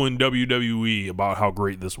in WWE about how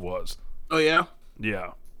great this was. Oh yeah.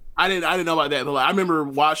 Yeah. I didn't know about that, but like, I remember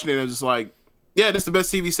watching it and just like, yeah, this is the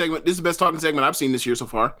best TV segment. This is the best talking segment I've seen this year so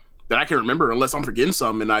far that I can remember, unless I'm forgetting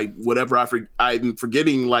something. And I'm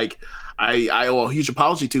forgetting, like, I owe a huge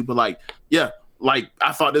apology to. But like, yeah, like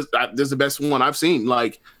I thought this is the best one I've seen.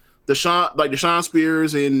 Like the Shawn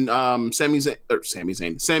Spears and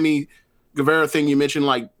Sammy Guevara thing you mentioned,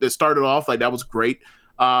 like that started off like that was great.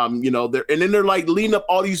 And then they're like leading up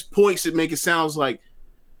all these points that make it sound like,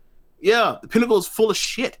 yeah, the Pinnacle is full of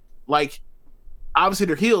shit. Like, obviously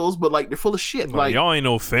they're heels, but like they're full of shit. Like, y'all ain't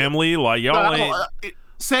no family. Like, y'all ain't.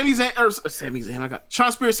 Sami Zayn. I got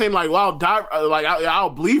Shawn Spears saying like, "Well, I'll die. Like, I'll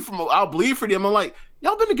bleed for them." I'm like,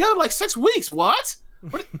 y'all been together like 6 weeks. What?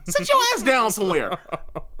 Sit your ass down somewhere.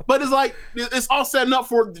 But it's like, it's all setting up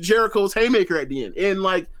for Jericho's haymaker at the end, and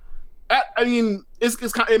like, I mean, it's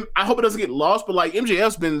kind of, I hope it doesn't get lost. But like,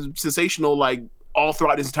 MJF's been sensational like all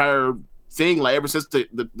throughout this entire thing, like ever since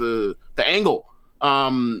the angle.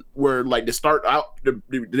 Where like to start out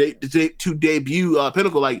to debut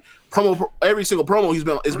Pinnacle, like every single promo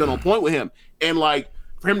has been on point with him, and like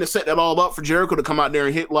for him to set that all up for Jericho to come out there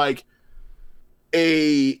and hit like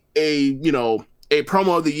a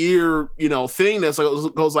promo of the year thing that's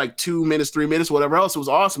like goes like 2 minutes, 3 minutes, whatever else. It was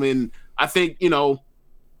awesome, and I think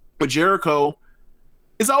with Jericho,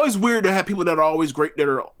 it's always weird to have people that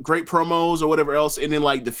are great promos or whatever else, and then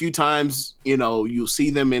like the few times you'll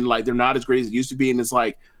see them and like they're not as great as it used to be, and it's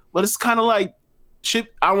like, but it's kind of like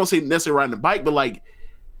shit. I won't say necessarily riding the bike, but like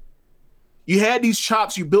you had these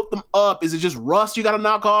chops, you built them up. Is it just rust you got to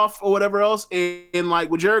knock off or whatever else? And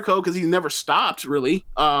like with Jericho, because he never stopped really.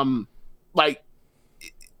 Like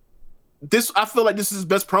this, I feel like this is his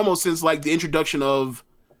best promo since like the introduction of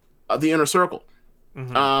the Inner Circle.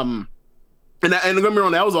 Mm-hmm. And don't get me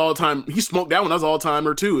wrong, that was all time. He smoked that one. That was all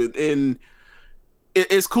timer too. And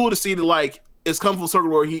it's cool to see that like it's come full circle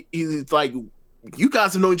where he's like, you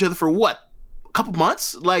guys have known each other for what, a couple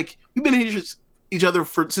months? Like we've been each other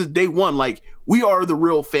since day one. Like we are the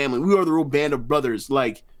real family. We are the real band of brothers.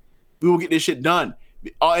 Like we will get this shit done.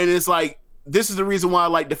 And it's like, this is the reason why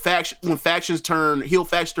like when factions turn heel,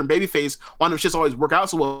 factions turn babyface, why them shits always work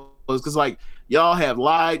out so well, is because like y'all have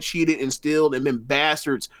lied, cheated, and stealed, and been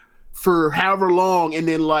bastards for however long, and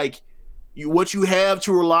then like what you have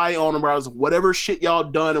to rely on, about whatever shit y'all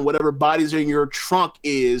done and whatever bodies in your trunk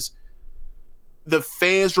is, the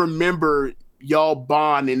fans remember y'all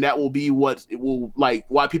bond, and that will be what it will like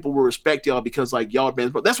why people will respect y'all, because like y'all been.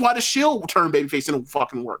 But that's why the Shield turned babyface and it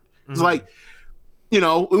fucking work. It's like, you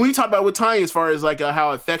know, when we talk about with Tiny as far as like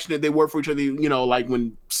how affectionate they were for each other, you know, like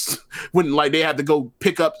when like they had to go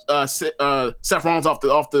pick up Seth Rollins off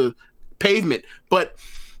the pavement, but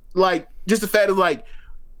like just the fact of like,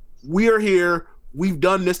 we are here, we've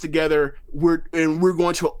done this together, we're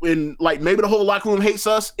going to, and like maybe the whole locker room hates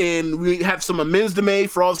us and we have some amends to make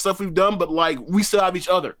for all the stuff we've done, but like we still have each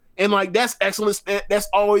other, and like that's excellence. That's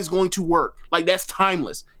always going to work. Like that's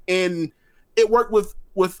timeless, and it worked with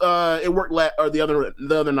it worked the other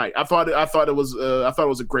night. I thought it was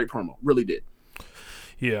a great promo. Really did.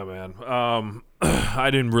 Yeah, man.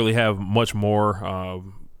 I didn't really have much more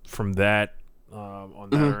from that on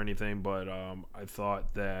that or anything, but I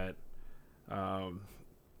thought that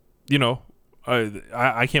you know,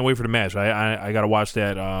 I can't wait for the match. I got to watch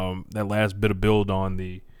that last bit of build on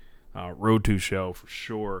the Road to show for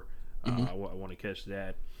sure. I want to catch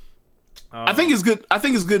that. I think it's good. I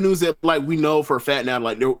think it's good news that like we know for a fact now,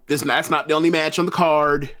 like that's not the only match on the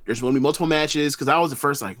card. There's going to be multiple matches, because I was the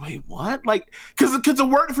first like, wait, what? Like, because the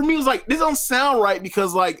word for me was like, this don't sound right,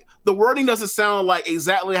 because like the wording doesn't sound like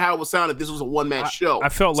exactly how it would sound if this was a one match show. I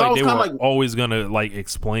felt so like they were always gonna like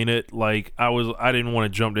explain it. Like I didn't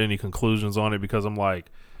want to jump to any conclusions on it, because I'm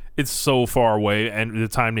like, it's so far away, and the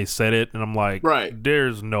time they said it, and I'm like, right,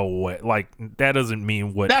 there's no way. Like that doesn't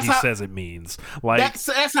mean what he says it means. Like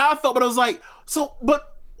that's how I felt. But I was like, so,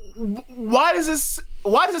 but why does it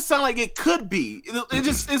sound like it could be? It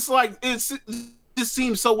just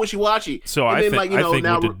seems so wishy-washy. So I think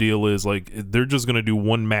what the deal is, like, they're just gonna do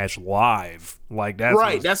one match live. Like that's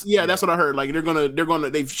right. That's what I heard. Like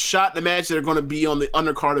they've shot the match. They're gonna be on the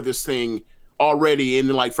undercard of this thing already, and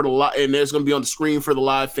like for the and there's going to be on the screen for the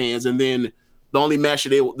live fans, and then the only match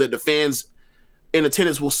that the fans in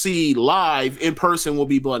attendance will see live in person will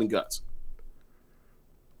be Blood and Guts.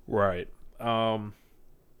 Right. Yeah,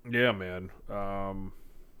 man. Trying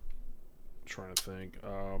to think.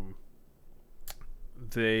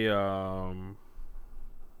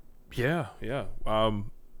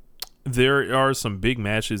 There are some big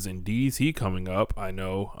matches in DDT coming up. I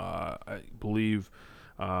know. I believe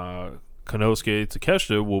Konosuke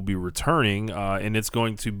Takeshita will be returning, and it's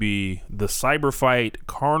going to be the Cyber Fight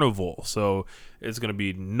Carnival. So it's going to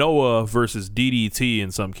be Noah versus DDT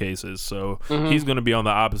in some cases. So he's going to be on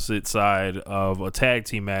the opposite side of a tag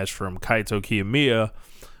team match from Kaito Kiyomiya,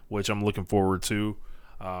 which I'm looking forward to.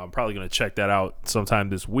 I'm probably going to check that out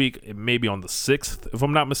sometime this week. It may be on the 6th, if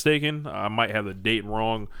I'm not mistaken. I might have the date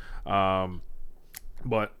wrong,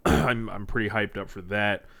 but I'm pretty hyped up for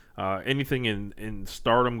that. Anything in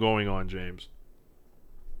Stardom going on, James?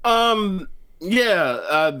 They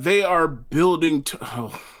are building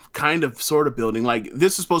sort of building. Like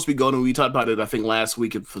this is supposed to be going. We talked about it, I think, last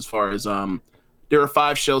week as far as there are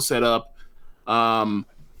 5 shows set up. No,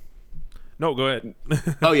 go ahead.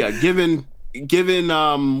 Oh yeah, given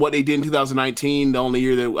what they did in 2019, the only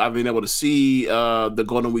year that I've been able to see the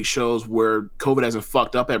Golden Week shows where COVID hasn't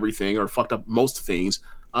fucked up everything or fucked up most things.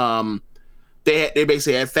 They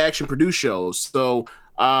basically had faction produced shows. So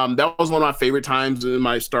that was one of my favorite times in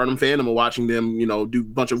my Stardom fandom, of watching them, you know, do a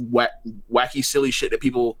bunch of wacky, silly shit that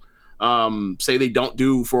people say they don't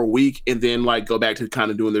do for a week and then like go back to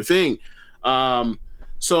kind of doing their thing.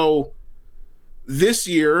 So this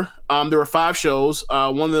year, there were 5 shows.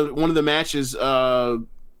 One of the matches or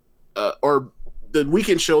the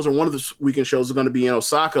weekend shows, or one of the weekend shows, are going to be in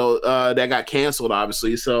Osaka. That got canceled,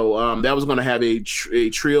 obviously. So that was going to have a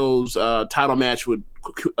trios title match with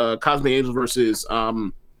Cosmic Angel versus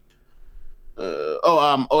Oedo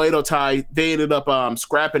Tai. They ended up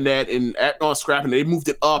scrapping that, and they moved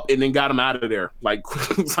it up and then got him out of there. Like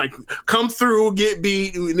it's like, come through, get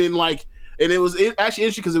beat, and then like, and it was actually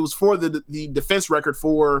interesting because it was for the defense record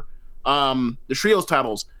for the trios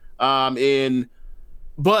titles.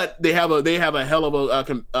 But they have a hell of a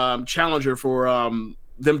challenger for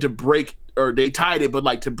them to break, or they tied it, but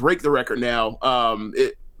like to break the record now.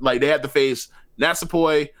 Like they had to face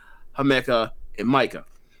Natsupoi, Himeka, and Maika.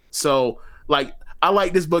 So like I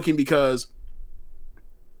like this booking because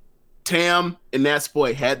Tam and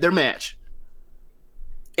Natsupoi had their match,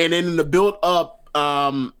 and then in the build up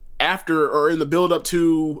to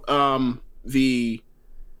the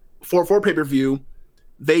 4/4 pay-per-view,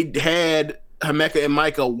 they had Himeka and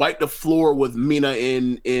Maika wipe the floor with Mina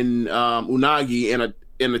in Unagi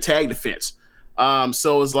in a tag defense.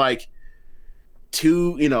 So it's like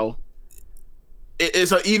it's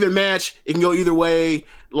an even match. It can go either way.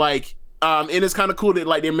 Like And it's kind of cool that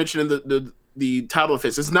like they're mentioning the title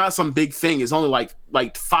defense. It's not some big thing. It's only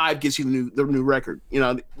like 5 gets you the new record. You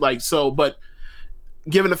know, like so. But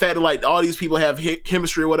given the fact that like all these people have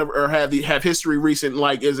chemistry or whatever, or have history recent,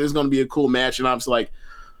 like is going to be a cool match. And obviously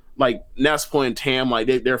like Natsupoi and Tam, like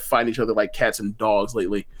they're fighting each other like cats and dogs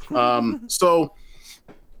lately. So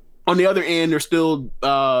on the other end, they're still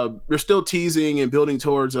teasing and building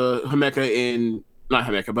towards Utami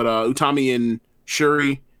and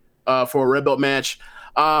Shuri for a red belt match.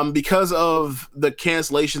 Because of the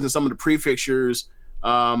cancellations and some of the prefixtures,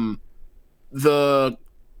 the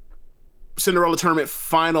Cinderella tournament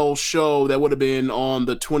final show that would have been on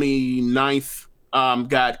the 29th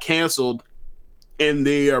got canceled, and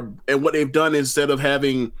what they've done, instead of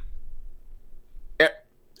having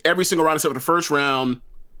every single round except for the first round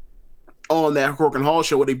on that Korakuen Hall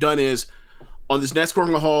show, what they've done is on this next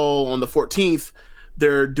Korakuen Hall on the 14th,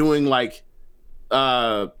 they're doing like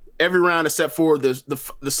every round except for the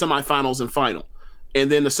semifinals and final,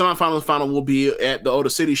 and then the semifinals and final will be at the Oda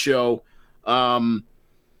City show for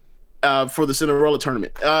the Cinderella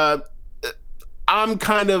tournament. I'm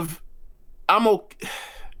okay.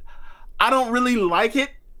 I don't really like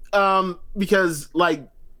it because like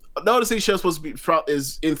the Oda City show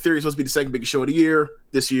is in theory supposed to be the second biggest show of the year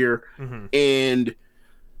this year, and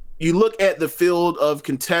you look at the field of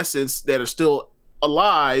contestants that are still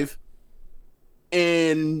alive,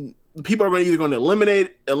 and people are either going to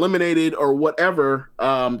eliminated or whatever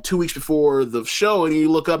 2 weeks before the show, and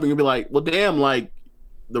you look up and you'll be like, well, damn, like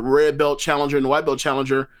the red belt challenger and the white belt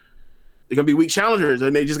challenger, they're going to be weak challengers,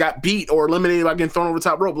 and they just got beat or eliminated by getting thrown over the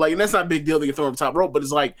top rope. Like, and that's not a big deal to get thrown over the top rope, but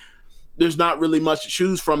it's like there's not really much to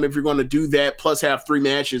choose from if you're going to do that, plus have 3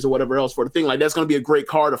 matches or whatever else for the thing. Like, that's going to be a great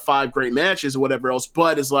card of 5 great matches or whatever else,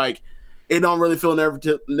 but it's like it don't really feel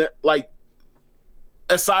like,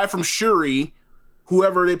 aside from Shuri,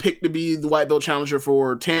 whoever they pick to be the white belt challenger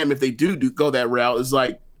for Tam, if they do go that route, is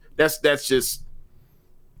like that's just,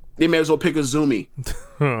 they may as well pick Azumi.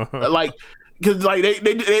 Like, because like they're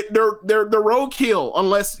roadkill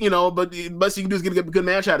unless but the best you can do is get a good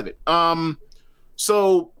match out of it.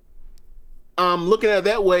 So looking at it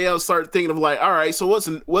that way, I was start thinking of like, all right, so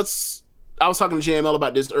what's I was talking to JML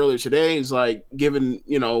about this earlier today. It's like, given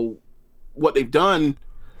what they've done,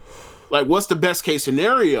 like what's the best case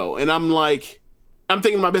scenario? And I'm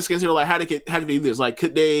thinking my best case scenario, like how could they do this? Like,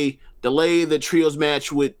 could they delay the trios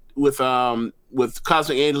match with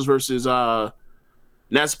Cosmic Angels versus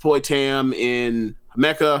Natsupoi, Tam, and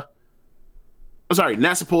Himeka? I'm sorry,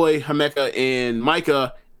 Natsupoi, Himeka, and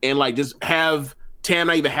Maika, and like just have Tam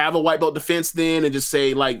not even have a white belt defense then, and just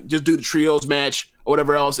say like just do the trios match or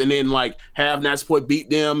whatever else, and then like have Natsupoi beat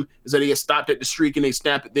them so they get stopped at the streak and they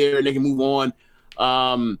snap it there and they can move on.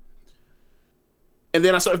 And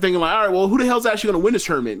then I started thinking like, all right, well, who the hell's actually going to win this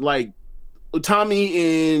tournament? Like, Utami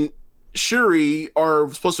and Shuri are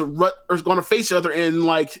supposed to are going to face each other in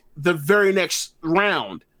like the very next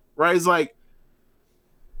round, right? It's like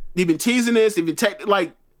they've been teasing this. They've been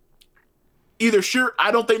like either Shuri.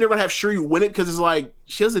 I don't think they're going to have Shuri win it because it's like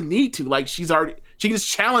she doesn't need to. Like she can just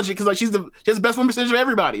challenge it because like she has the best win percentage of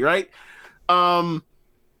everybody, right?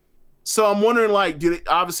 So I'm wondering, like,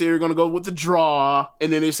 obviously they're going to go with the draw,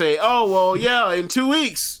 and then they say, oh, well, yeah, in 2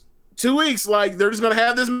 weeks, like, they're just going to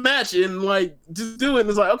have this match, and, like, just do it. And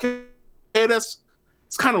it's like, okay, it's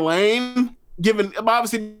kind of lame, given,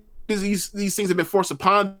 obviously, these things have been forced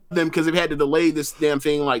upon them because they've had to delay this damn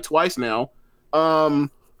thing, like, twice now. And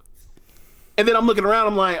then I'm looking around,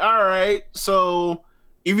 I'm like, all right, so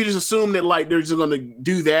if you just assume that, like, they're just going to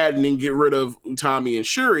do that and then get rid of Utami and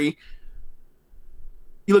Shuri,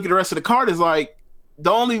 you look at the rest of the card, is like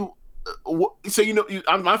the only so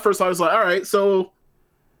my first thought was like, all right, so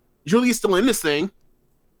Julia's still in this thing.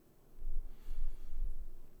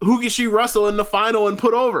 Who can she wrestle in the final and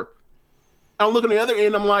put over? I'm looking at the other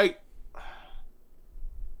end, I'm like,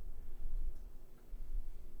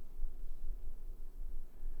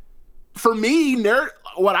 for me,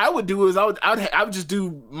 what I would do is I would just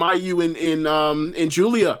do Mayu and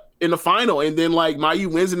Julia in the final, and then like Mayu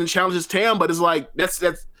wins and then challenges Tam. But it's like that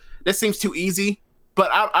seems too easy.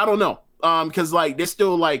 But I don't know, because like there's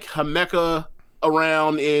still like Himeka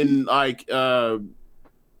around, and like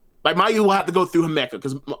Mayu will have to go through Himeka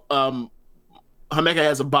because Himeka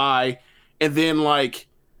has a bye, and then like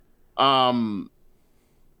the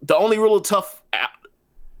only real tough,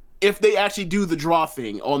 if they actually do the draw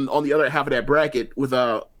thing on the other half of that bracket with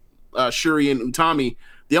Shuri and Utami,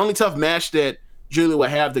 the only tough match that Julia would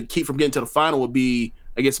have to keep from getting to the final would be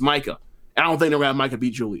against Maika. And I don't think they're going to have Maika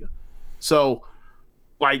beat Julia. So,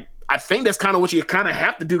 like, I think that's kind of what you kind of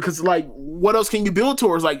have to do, because, like, what else can you build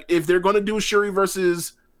towards? Like, if they're going to do Shuri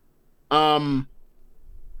versus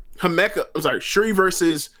Shuri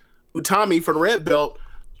versus Utami for the red belt,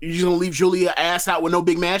 you're just gonna leave Julia ass out with no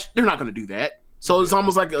big match? They're not gonna do that. So it's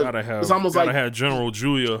almost like gotta have General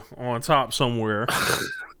Julia on top somewhere.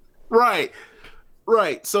 Right.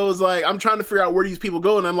 So it's like I'm trying to figure out where these people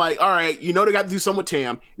go, and I'm like, all right, they got to do something with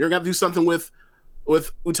Tam. You're gonna have to do something with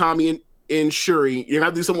Utami and Shuri. You're gonna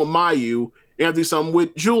have to do something with Mayu. You're gonna have to do something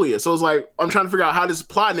with Julia. So it's like I'm trying to figure out how this is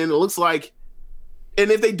plotting, and it looks like, and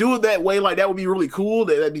if they do it that way, like that would be really cool.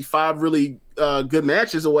 That'd be 5 really good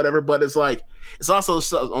matches or whatever. But it's like it's also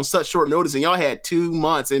on such short notice, and y'all had 2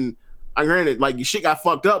 months, and I granted, like your shit got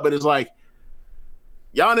fucked up, but it's like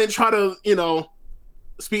y'all didn't try to,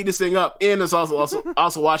 speed this thing up. And it's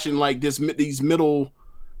also watching like these middle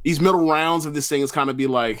rounds of this thing is kind of be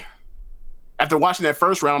like, after watching that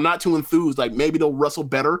first round, I'm not too enthused. Like maybe they'll wrestle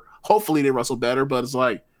better. Hopefully they wrestle better, but it's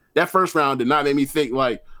like that first round did not make me think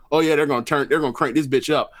like, oh yeah, they're gonna crank this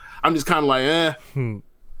bitch up. I'm just kind of like,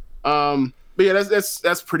 But yeah,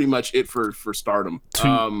 that's pretty much it for Stardom.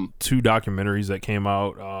 Two documentaries that came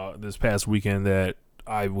out this past weekend that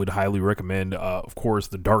I would highly recommend. Of course,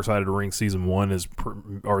 the Dark Side of the Ring season 3 has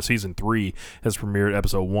premiered.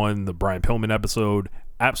 Episode 1, the Brian Pillman episode,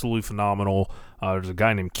 absolutely phenomenal. There's a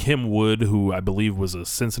guy named Kim Wood who I believe was a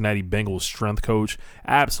Cincinnati Bengals strength coach.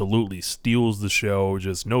 Absolutely steals the show.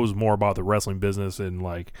 Just knows more about the wrestling business and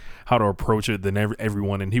like how to approach it than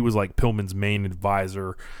everyone. And he was like Pillman's main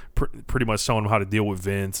advisor, pretty much telling him how to deal with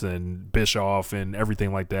Vince and Bischoff and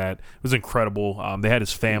everything like that. It was incredible. They had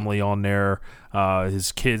his family on there,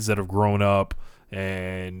 his kids that have grown up.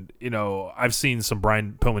 And, I've seen some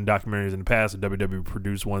Brian Pillman documentaries in the past, the WWE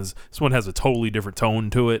produced ones. This one has a totally different tone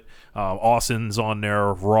to it. Austin's on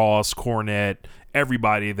there, Ross, Cornette,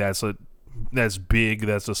 everybody that's big,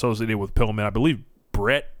 that's associated with Pillman. I believe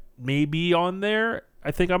Brett may be on there.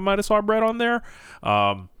 I think I might have saw Brett on there.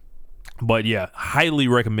 But yeah, highly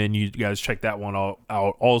recommend you guys check that one out.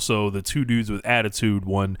 Also, the Two Dudes with Attitude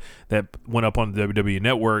one that went up on the WWE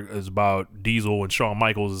Network is about Diesel and Shawn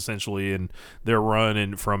Michaels essentially, and their run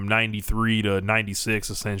and from 93 to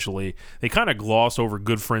 96 essentially. They kind of gloss over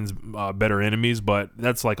Good Friends, Better Enemies, but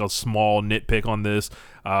that's like a small nitpick on this.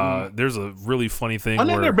 There's a really funny thing.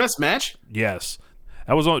 Wasn't that their best match? Yes,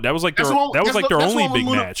 that was like their only big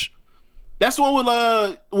match. That's the one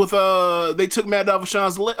with they took Mad Dog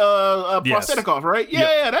Vachon's prosthetic off, right?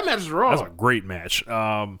 Yeah, that match is raw. That's a great match.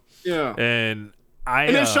 And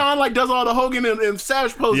then Shawn like does all the Hogan and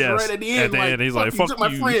Savage poses right at the end. At the end, he's like, "Fuck you,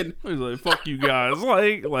 my friend." He's like, "Fuck you guys!"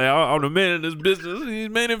 like I'm the man in this business. These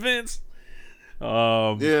main events.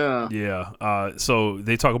 So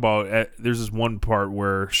they talk about there's this one part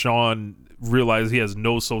where Shawn realizes he has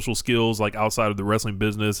no social skills like outside of the wrestling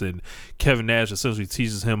business, and Kevin Nash essentially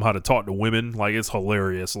teaches him how to talk to women. Like it's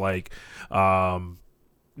hilarious. Like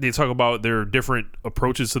they talk about their different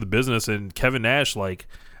approaches to the business, and Kevin Nash, like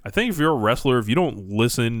I think if you're a wrestler, if you don't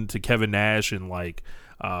listen to Kevin Nash and like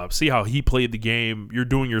see how he played the game, you're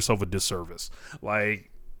doing yourself a disservice. Like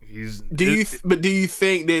do you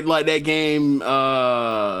think that like that game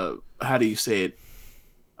how do you say it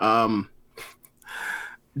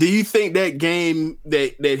do you think that game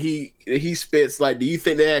that he spits, like, do you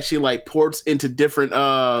think that actually like ports into different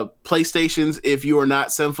PlayStations if you are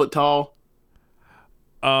not 7 foot tall?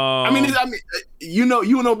 I mean, you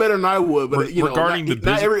know better than I would, but regarding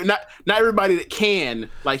not everybody that can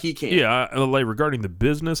like he can. Yeah, like regarding the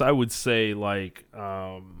business, I would say like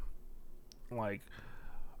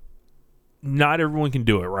not everyone can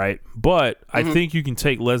do it, right? But I think you can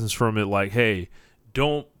take lessons from it. Like, hey,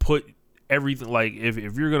 don't put everything, like if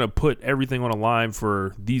you're gonna put everything on a line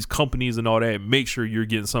for these companies and all that, make sure you're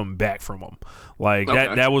getting something back from them. Like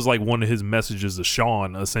that was like one of his messages to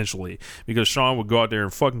Shawn essentially, because Shawn would go out there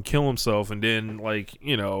and fucking kill himself and then like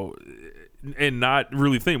and not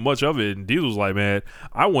really think much of it. And Diesel's like, man,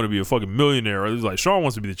 I want to be a fucking millionaire. He was like, Shawn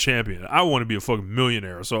wants to be the champion. I want to be a fucking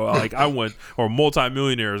millionaire. So like I went, or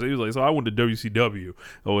multi-millionaire. So he was like, so I went to WCW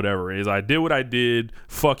or whatever. Is I did what I did.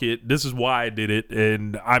 Fuck it. This is why I did it,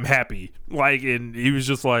 and I'm happy. Like, and he was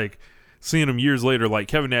just like, seeing him years later, like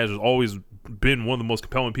Kevin Nash has always been one of the most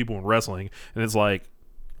compelling people in wrestling, and it's like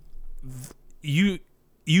you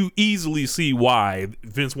easily see why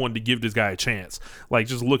Vince wanted to give this guy a chance. Like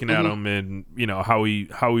just looking at him and how he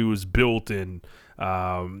was built and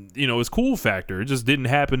his cool factor. It just didn't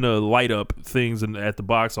happen to light up things at the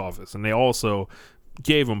box office. And they also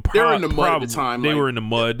gave him they were in the mud at the time. They were in the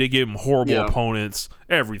mud. They gave him horrible opponents.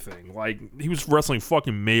 Everything. Like he was wrestling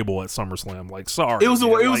fucking Mabel at SummerSlam. Like sorry,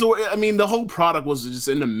 I mean, the whole product was just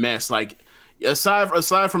in a mess. Like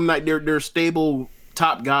aside from like their stable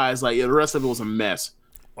top guys, like the rest of it was a mess.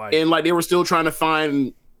 And like they were still trying to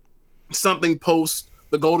find something post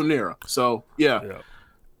the golden era. So yeah.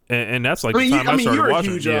 And that's like the time I started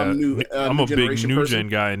watching. I'm a big new gen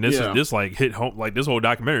guy, and this like hit home. Like this whole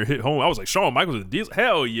documentary hit home. I was like, Shawn Michaels and Diesel,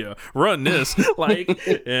 hell yeah, run this. Like,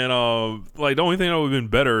 and like the only thing that would have been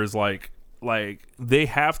better is like they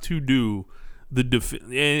have to do the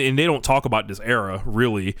and they don't talk about this era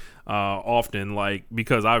really often, like,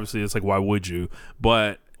 because obviously it's like, why would you?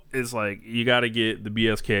 But it's like you got to get the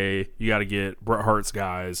BSK, you got to get Bret Hart's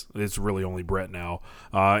guys. It's really only Bret now,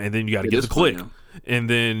 and then you got to get the Click. And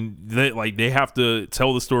then they have to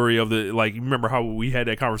tell the story of the, like, you remember how we had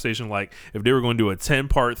that conversation, like if they were going to do a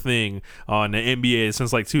 10-part thing on the NBA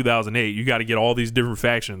since like 2008, you got to get all these different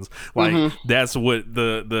factions. Like that's what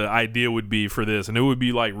the idea would be for this, and it would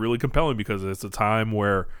be like really compelling because it's a time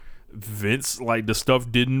where Vince, like, the stuff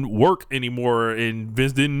didn't work anymore, and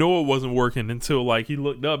Vince didn't know it wasn't working until like he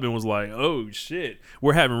looked up and was like, oh shit,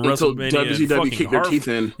 we're having WrestleMania WCW kicked their teeth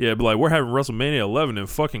in. Yeah, but like we're having WrestleMania 11 in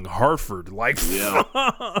fucking Hartford, like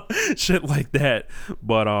shit like that.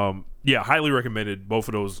 But yeah, highly recommended both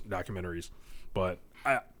of those documentaries. But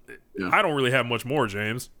I don't really have much more,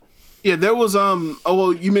 James. Yeah, there was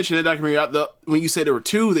you mentioned that documentary. When you said there were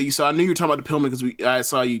two that you saw, I knew you were talking about the Pillman because I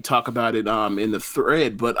saw you talk about it in the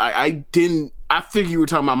thread, but I didn't. I figured you were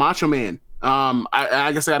talking about Macho Man.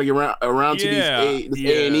 I guess I got to get around to these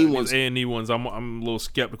A&E ones. A&E ones, I'm a little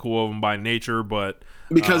skeptical of them by nature, but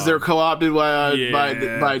because they're co-opted by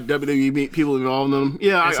WWE people involved in them.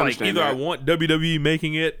 Yeah, it's I like either I want WWE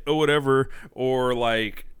making it or whatever, or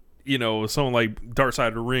like, you know, someone like Dark Side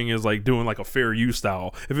of the Ring is like doing like a fair use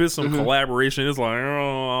style. If it's some collaboration, it's like,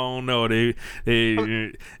 oh, I don't know. They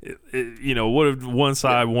you know, what if one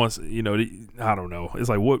side wants, you know, I don't know. It's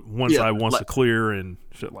like what one side wants to clear and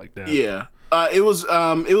shit like that. Yeah. It was.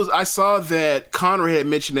 I saw that Conor had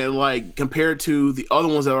mentioned that, like, compared to the other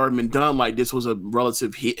ones that had already been done, like this was a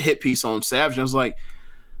relative hit piece on Savage. I was like,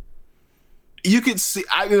 you could see.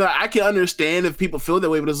 I can understand if people feel that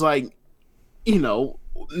way, but it's like, you know,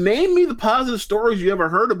 name me the positive stories you ever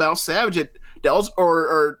heard about Savage that was,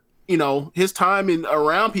 or you know, his time in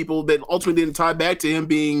around people that ultimately didn't tie back to him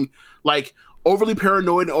being like overly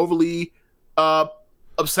paranoid and overly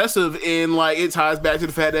obsessive, and like it ties back to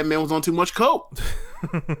the fact that man was on too much coke.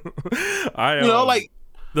 Like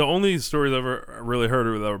the only stories I've ever really heard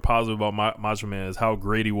that were positive about Macho Man is how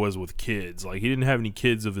great he was with kids. Like he didn't have any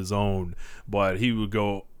kids of his own, but he would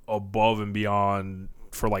go above and beyond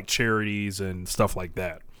for like charities and stuff like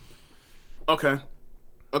that. Okay.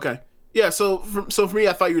 Yeah, so for me,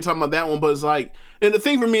 I thought you were talking about that one, but it's like, and the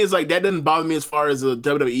thing for me is like that doesn't bother me as far as the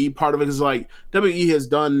WWE part of it. Is like WWE has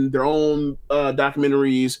done their own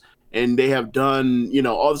documentaries, and they have done, you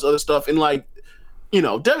know, all this other stuff, and like, you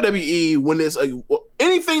know, WWE, when there's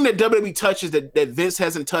anything that WWE touches that Vince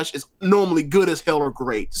hasn't touched is normally good as hell or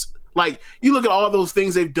great. Like you look at all those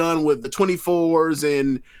things they've done with the 24s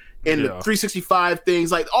and the 365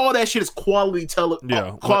 things, like all that shit is quality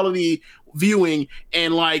quality viewing,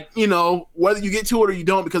 and like, you know, whether you get to it or you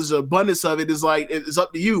don't, because the abundance of it is like, it's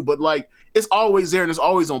up to you, but like it's always there and it's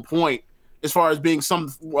always on point as far as being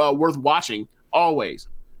something worth watching. Always.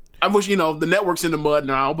 I wish, you know, the network's in the mud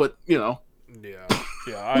now, but you know.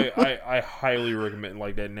 I highly recommend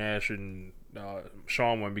like that Nash and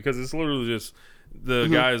Shawn one, because it's literally just the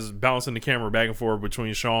guys bouncing the camera back and forth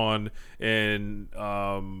between Shawn and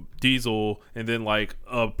Diesel, and then like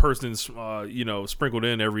a person's you know, sprinkled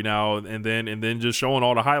in every now and then just showing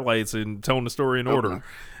all the highlights and telling the story in order.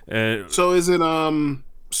 And so is it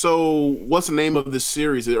so what's the name of this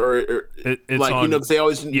series? Or it's like on, you know, they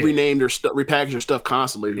always rename their stuff, repackage their stuff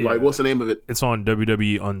constantly. Like what's the name of it? It's on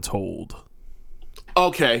WWE Untold.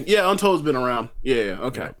 Okay, yeah, Untold's been around. Yeah,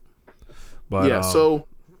 okay. But yeah, so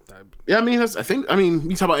yeah, I mean,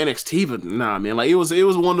 you talk about NXT, but nah, man, like it was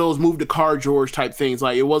one of those move the car George type things.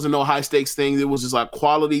 Like it wasn't no high stakes things. It was just like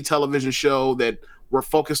quality television show that were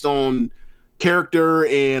focused on character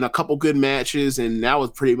and a couple good matches, and that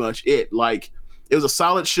was pretty much it. Like it was a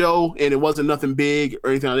solid show, and it wasn't nothing big or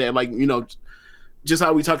anything like that. Like, you know, just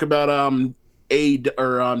how we talk about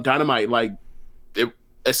Dynamite. Like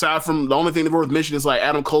aside from the only thing that worth mentioning is like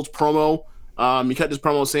Adam Cole's promo. He cut this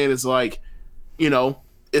promo saying it's like, you know,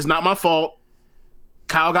 it's not my fault.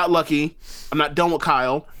 Kyle got lucky. I'm not done with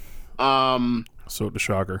Kyle. So the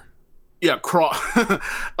shocker. Yeah,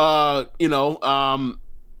 you know, I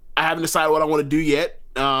haven't decided what I want to do yet.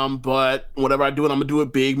 But whatever I do, I'm gonna do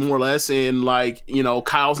it big, more or less. And like, you know,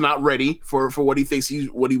 Kyle's not ready for what he thinks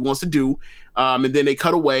what he wants to do. And then they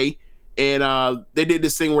cut away, and they did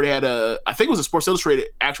this thing where they had I think it was a Sports Illustrated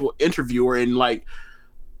actual interviewer, and like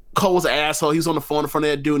Cole's an asshole. He was on the phone in front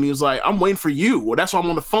of that dude, and he was like, "I'm waiting for you." Well, that's why I'm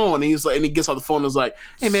on the phone. And he's like, and he gets off the phone and is like,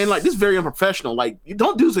 "Hey man, like this is very unprofessional. Like you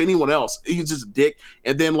don't do this to anyone else." He's just a dick.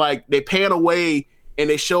 And then like they pan away and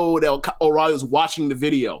they show that O'Reilly was watching the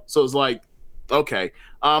video. So it's like, okay.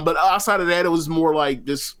 But outside of that, it was more like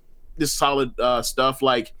this solid stuff.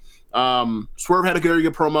 Like Swerve had a very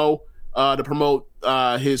good promo to promote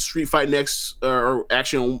his Street Fight Next or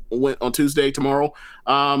action went on Tuesday tomorrow.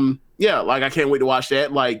 Yeah, like I can't wait to watch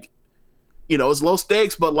that. Like, you know, it's low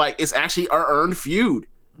stakes, but like it's actually an earned feud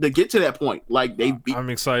to get to that point. Like they beat. I'm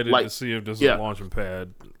excited to see if this is a launching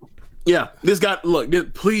pad. Yeah, this guy. Look,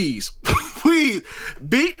 please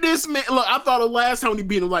beat this man. Look, I thought the last time he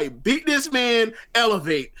beat him, like beat this man,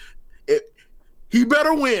 elevate. He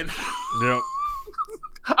better win. Yep.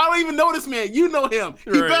 I don't even know this man. You know him.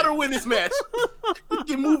 He better win this match. He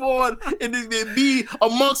can move on and be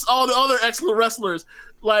amongst all the other excellent wrestlers.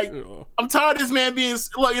 Like, I'm tired of this man being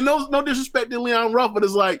like, no disrespect to Leon Ruff, but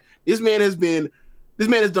it's like this man has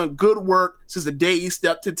done good work since the day he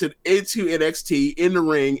stepped into NXT in the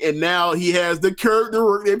ring, and now he has the character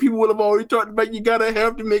work that people would have always talked about. You gotta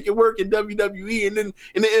have to make it work in WWE and then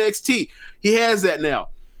in the NXT. He has that now.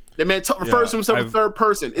 That man refers to himself in third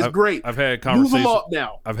person. It's great. I've had conversations. Move him up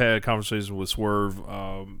now. I've had conversations with Swerve,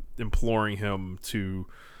 imploring him to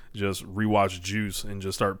just rewatch Juice and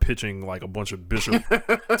just start pitching like a bunch of Bishop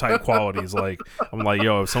type qualities. Like I'm like,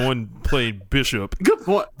 yo, if someone played Bishop, good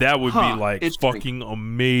point. That would be like fucking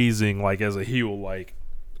amazing. Like as a heel, like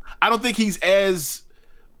I don't think he's as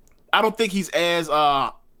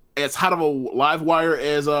hot of a live wire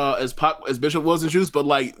as Bishop was in Juice, but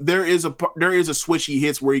like there is a switch he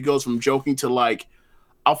hits where he goes from joking to like,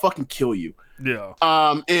 I'll fucking kill you. Yeah.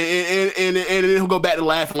 And then he'll go back to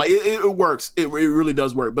laughing. Like it works. It really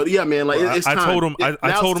does work. But yeah, man, like it's time.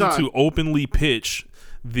 I told him to openly pitch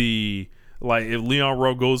the like if Leon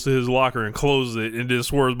Ruff goes to his locker and closes it and then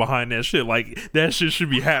swerves behind that shit. Like that shit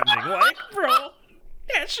should be happening. Like, bro,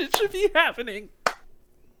 that shit should be happening.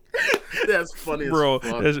 That's funny, bro. I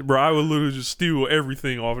would literally just steal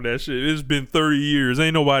everything off of that shit. It's been 30 years.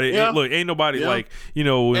 Ain't nobody like, you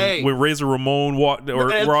know, when Razor Ramon walked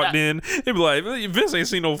in, they'd be like, Vince ain't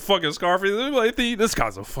seen no fucking Scarface. They'd be like, this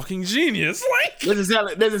guy's a fucking genius. Like, that's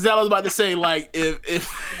exactly what I was about to say. Like, if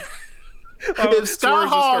Star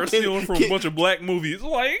Hall stealing from a bunch of black movies,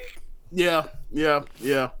 like, yeah,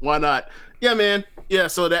 why not? Yeah, man. Yeah,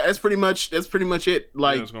 so that's pretty much it.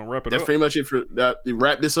 Like, that's gonna wrap it that's up. pretty much it for that.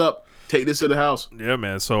 Wrap this up. Take this to the house. Yeah,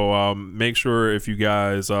 man. So make sure if you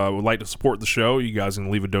guys would like to support the show, you guys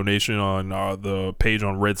can leave a donation on the page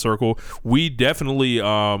on Red Circle. We definitely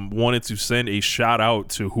wanted to send a shout out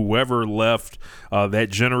to whoever left that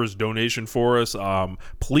generous donation for us.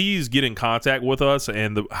 Please get in contact with us,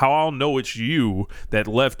 and how I'll know it's you that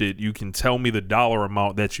left it, you can tell me the dollar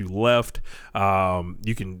amount that you left.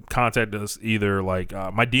 You can contact us either like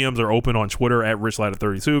my DMs are open on Twitter at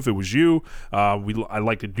RichLadder32. If it was you, I'd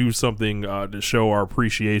like to do something to show our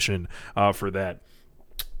appreciation for that.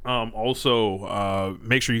 Also,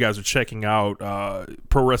 make sure you guys are checking out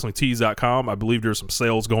ProWrestlingTees.com. I believe there's some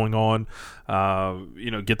sales going on.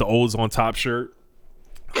 Get the Olds on Top shirt.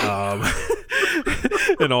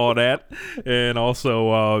 And all that, and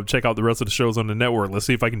also check out the rest of the shows on the network. Let's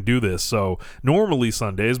see if I can do this. So normally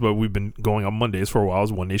Sundays, but we've been going on Mondays for a while,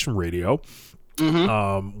 is One Nation Radio.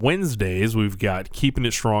 Mm-hmm. Wednesdays we've got Keeping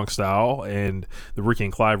It Strong Style and the Ricky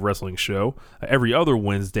and Clive Wrestling Show. Every other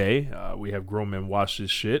Wednesday we have Grown Men Watch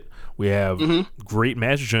This Shit. We have Great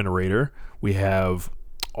Match Generator. We have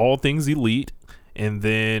All Things Elite. And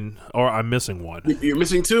then, I'm missing one. You're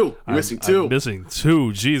missing two. I'm missing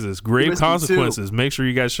two. Jesus. Grave Consequences. Two. Make sure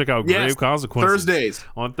you guys check out Grave Consequences. Thursdays.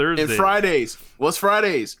 On Thursdays. And Fridays. What's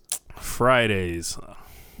Fridays? Fridays.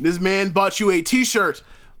 This man bought you a t-shirt.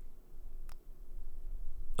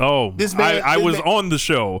 Oh, I was on the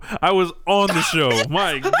show. I was on the show.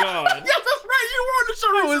 My God. Yeah, that's right. You were on the show.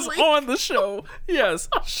 I was on the show. Yes.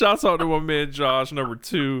 Shouts out to my man Josh, number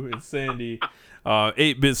 2, and Sandy.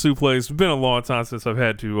 8-Bit Suplex. It's been a long time since I've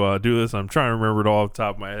had to do this. I'm trying to remember it all off the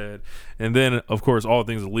top of my head. And then, of course, All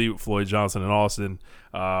Things Elite with Floyd Johnson and Austin.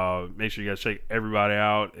 Make sure you guys check everybody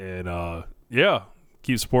out. And,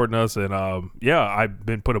 keep supporting us. And, I've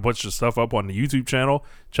been putting a bunch of stuff up on the YouTube channel.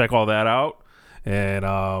 Check all that out. And,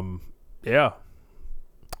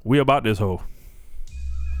 we about this hoe.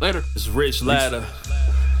 Later. It's Rich Ladder.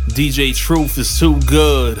 DJ Truth is too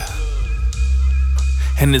good.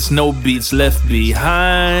 And there's no beats left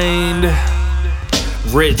behind.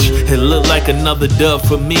 Rich, it look like another dub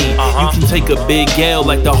for me. You can take a big L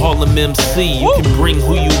like the Harlem MC. You can bring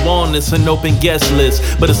who you want, it's an open guest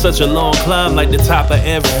list. But it's such a long climb like the top of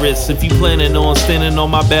Everest. If you planning on standing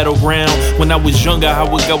on my battleground, when I was younger I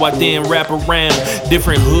would go out there and rap around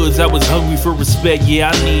different hoods. I was hungry for respect,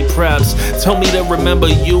 yeah I need props. Told me to remember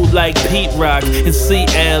you like Pete Rock and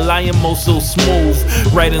CL. I am oh so smooth,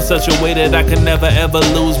 right in such a way that I can never ever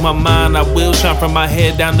lose my mind. I will shine from my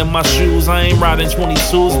head down to my shoes. I ain't riding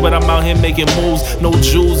 22s, but I'm out here making moves. No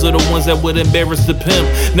jewels are the ones that would embarrass the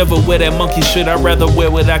pimp. Never wear that monkey shit, I'd rather wear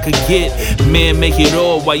what I could get. Man, make it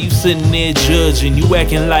all while you sitting there judging. You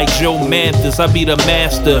acting like Joe Mathis, I be the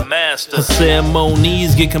master.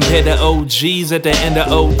 Ceremonies get compared to OGs at the end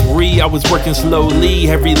of 03. I was working slowly,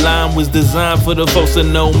 every line was designed for the folks that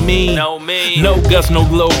know me. No guts, no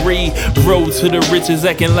glory. Road to the riches,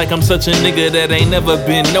 acting like I'm such a nigga that ain't never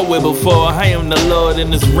been nowhere before. I am the Lord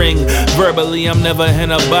in this ring. Verbally, I'm never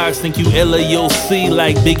in a box. Think you illa, you'll see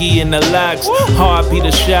like Biggie in the locks. Hard be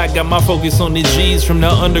the shot, got my focus on the G's. From the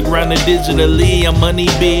underground to digitally, I'm Money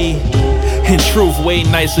B. In truth, way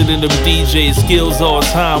nicer than them DJ skills all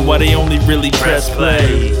time. Why they only really press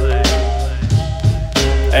play?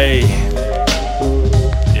 Hey,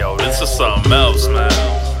 yo, this is something else, man.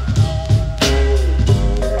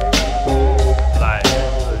 Like,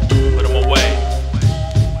 put them away,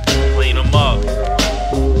 clean them up.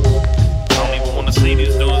 I don't even want to see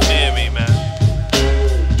these dudes near me, man.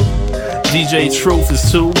 DJ Truth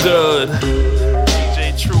is too good.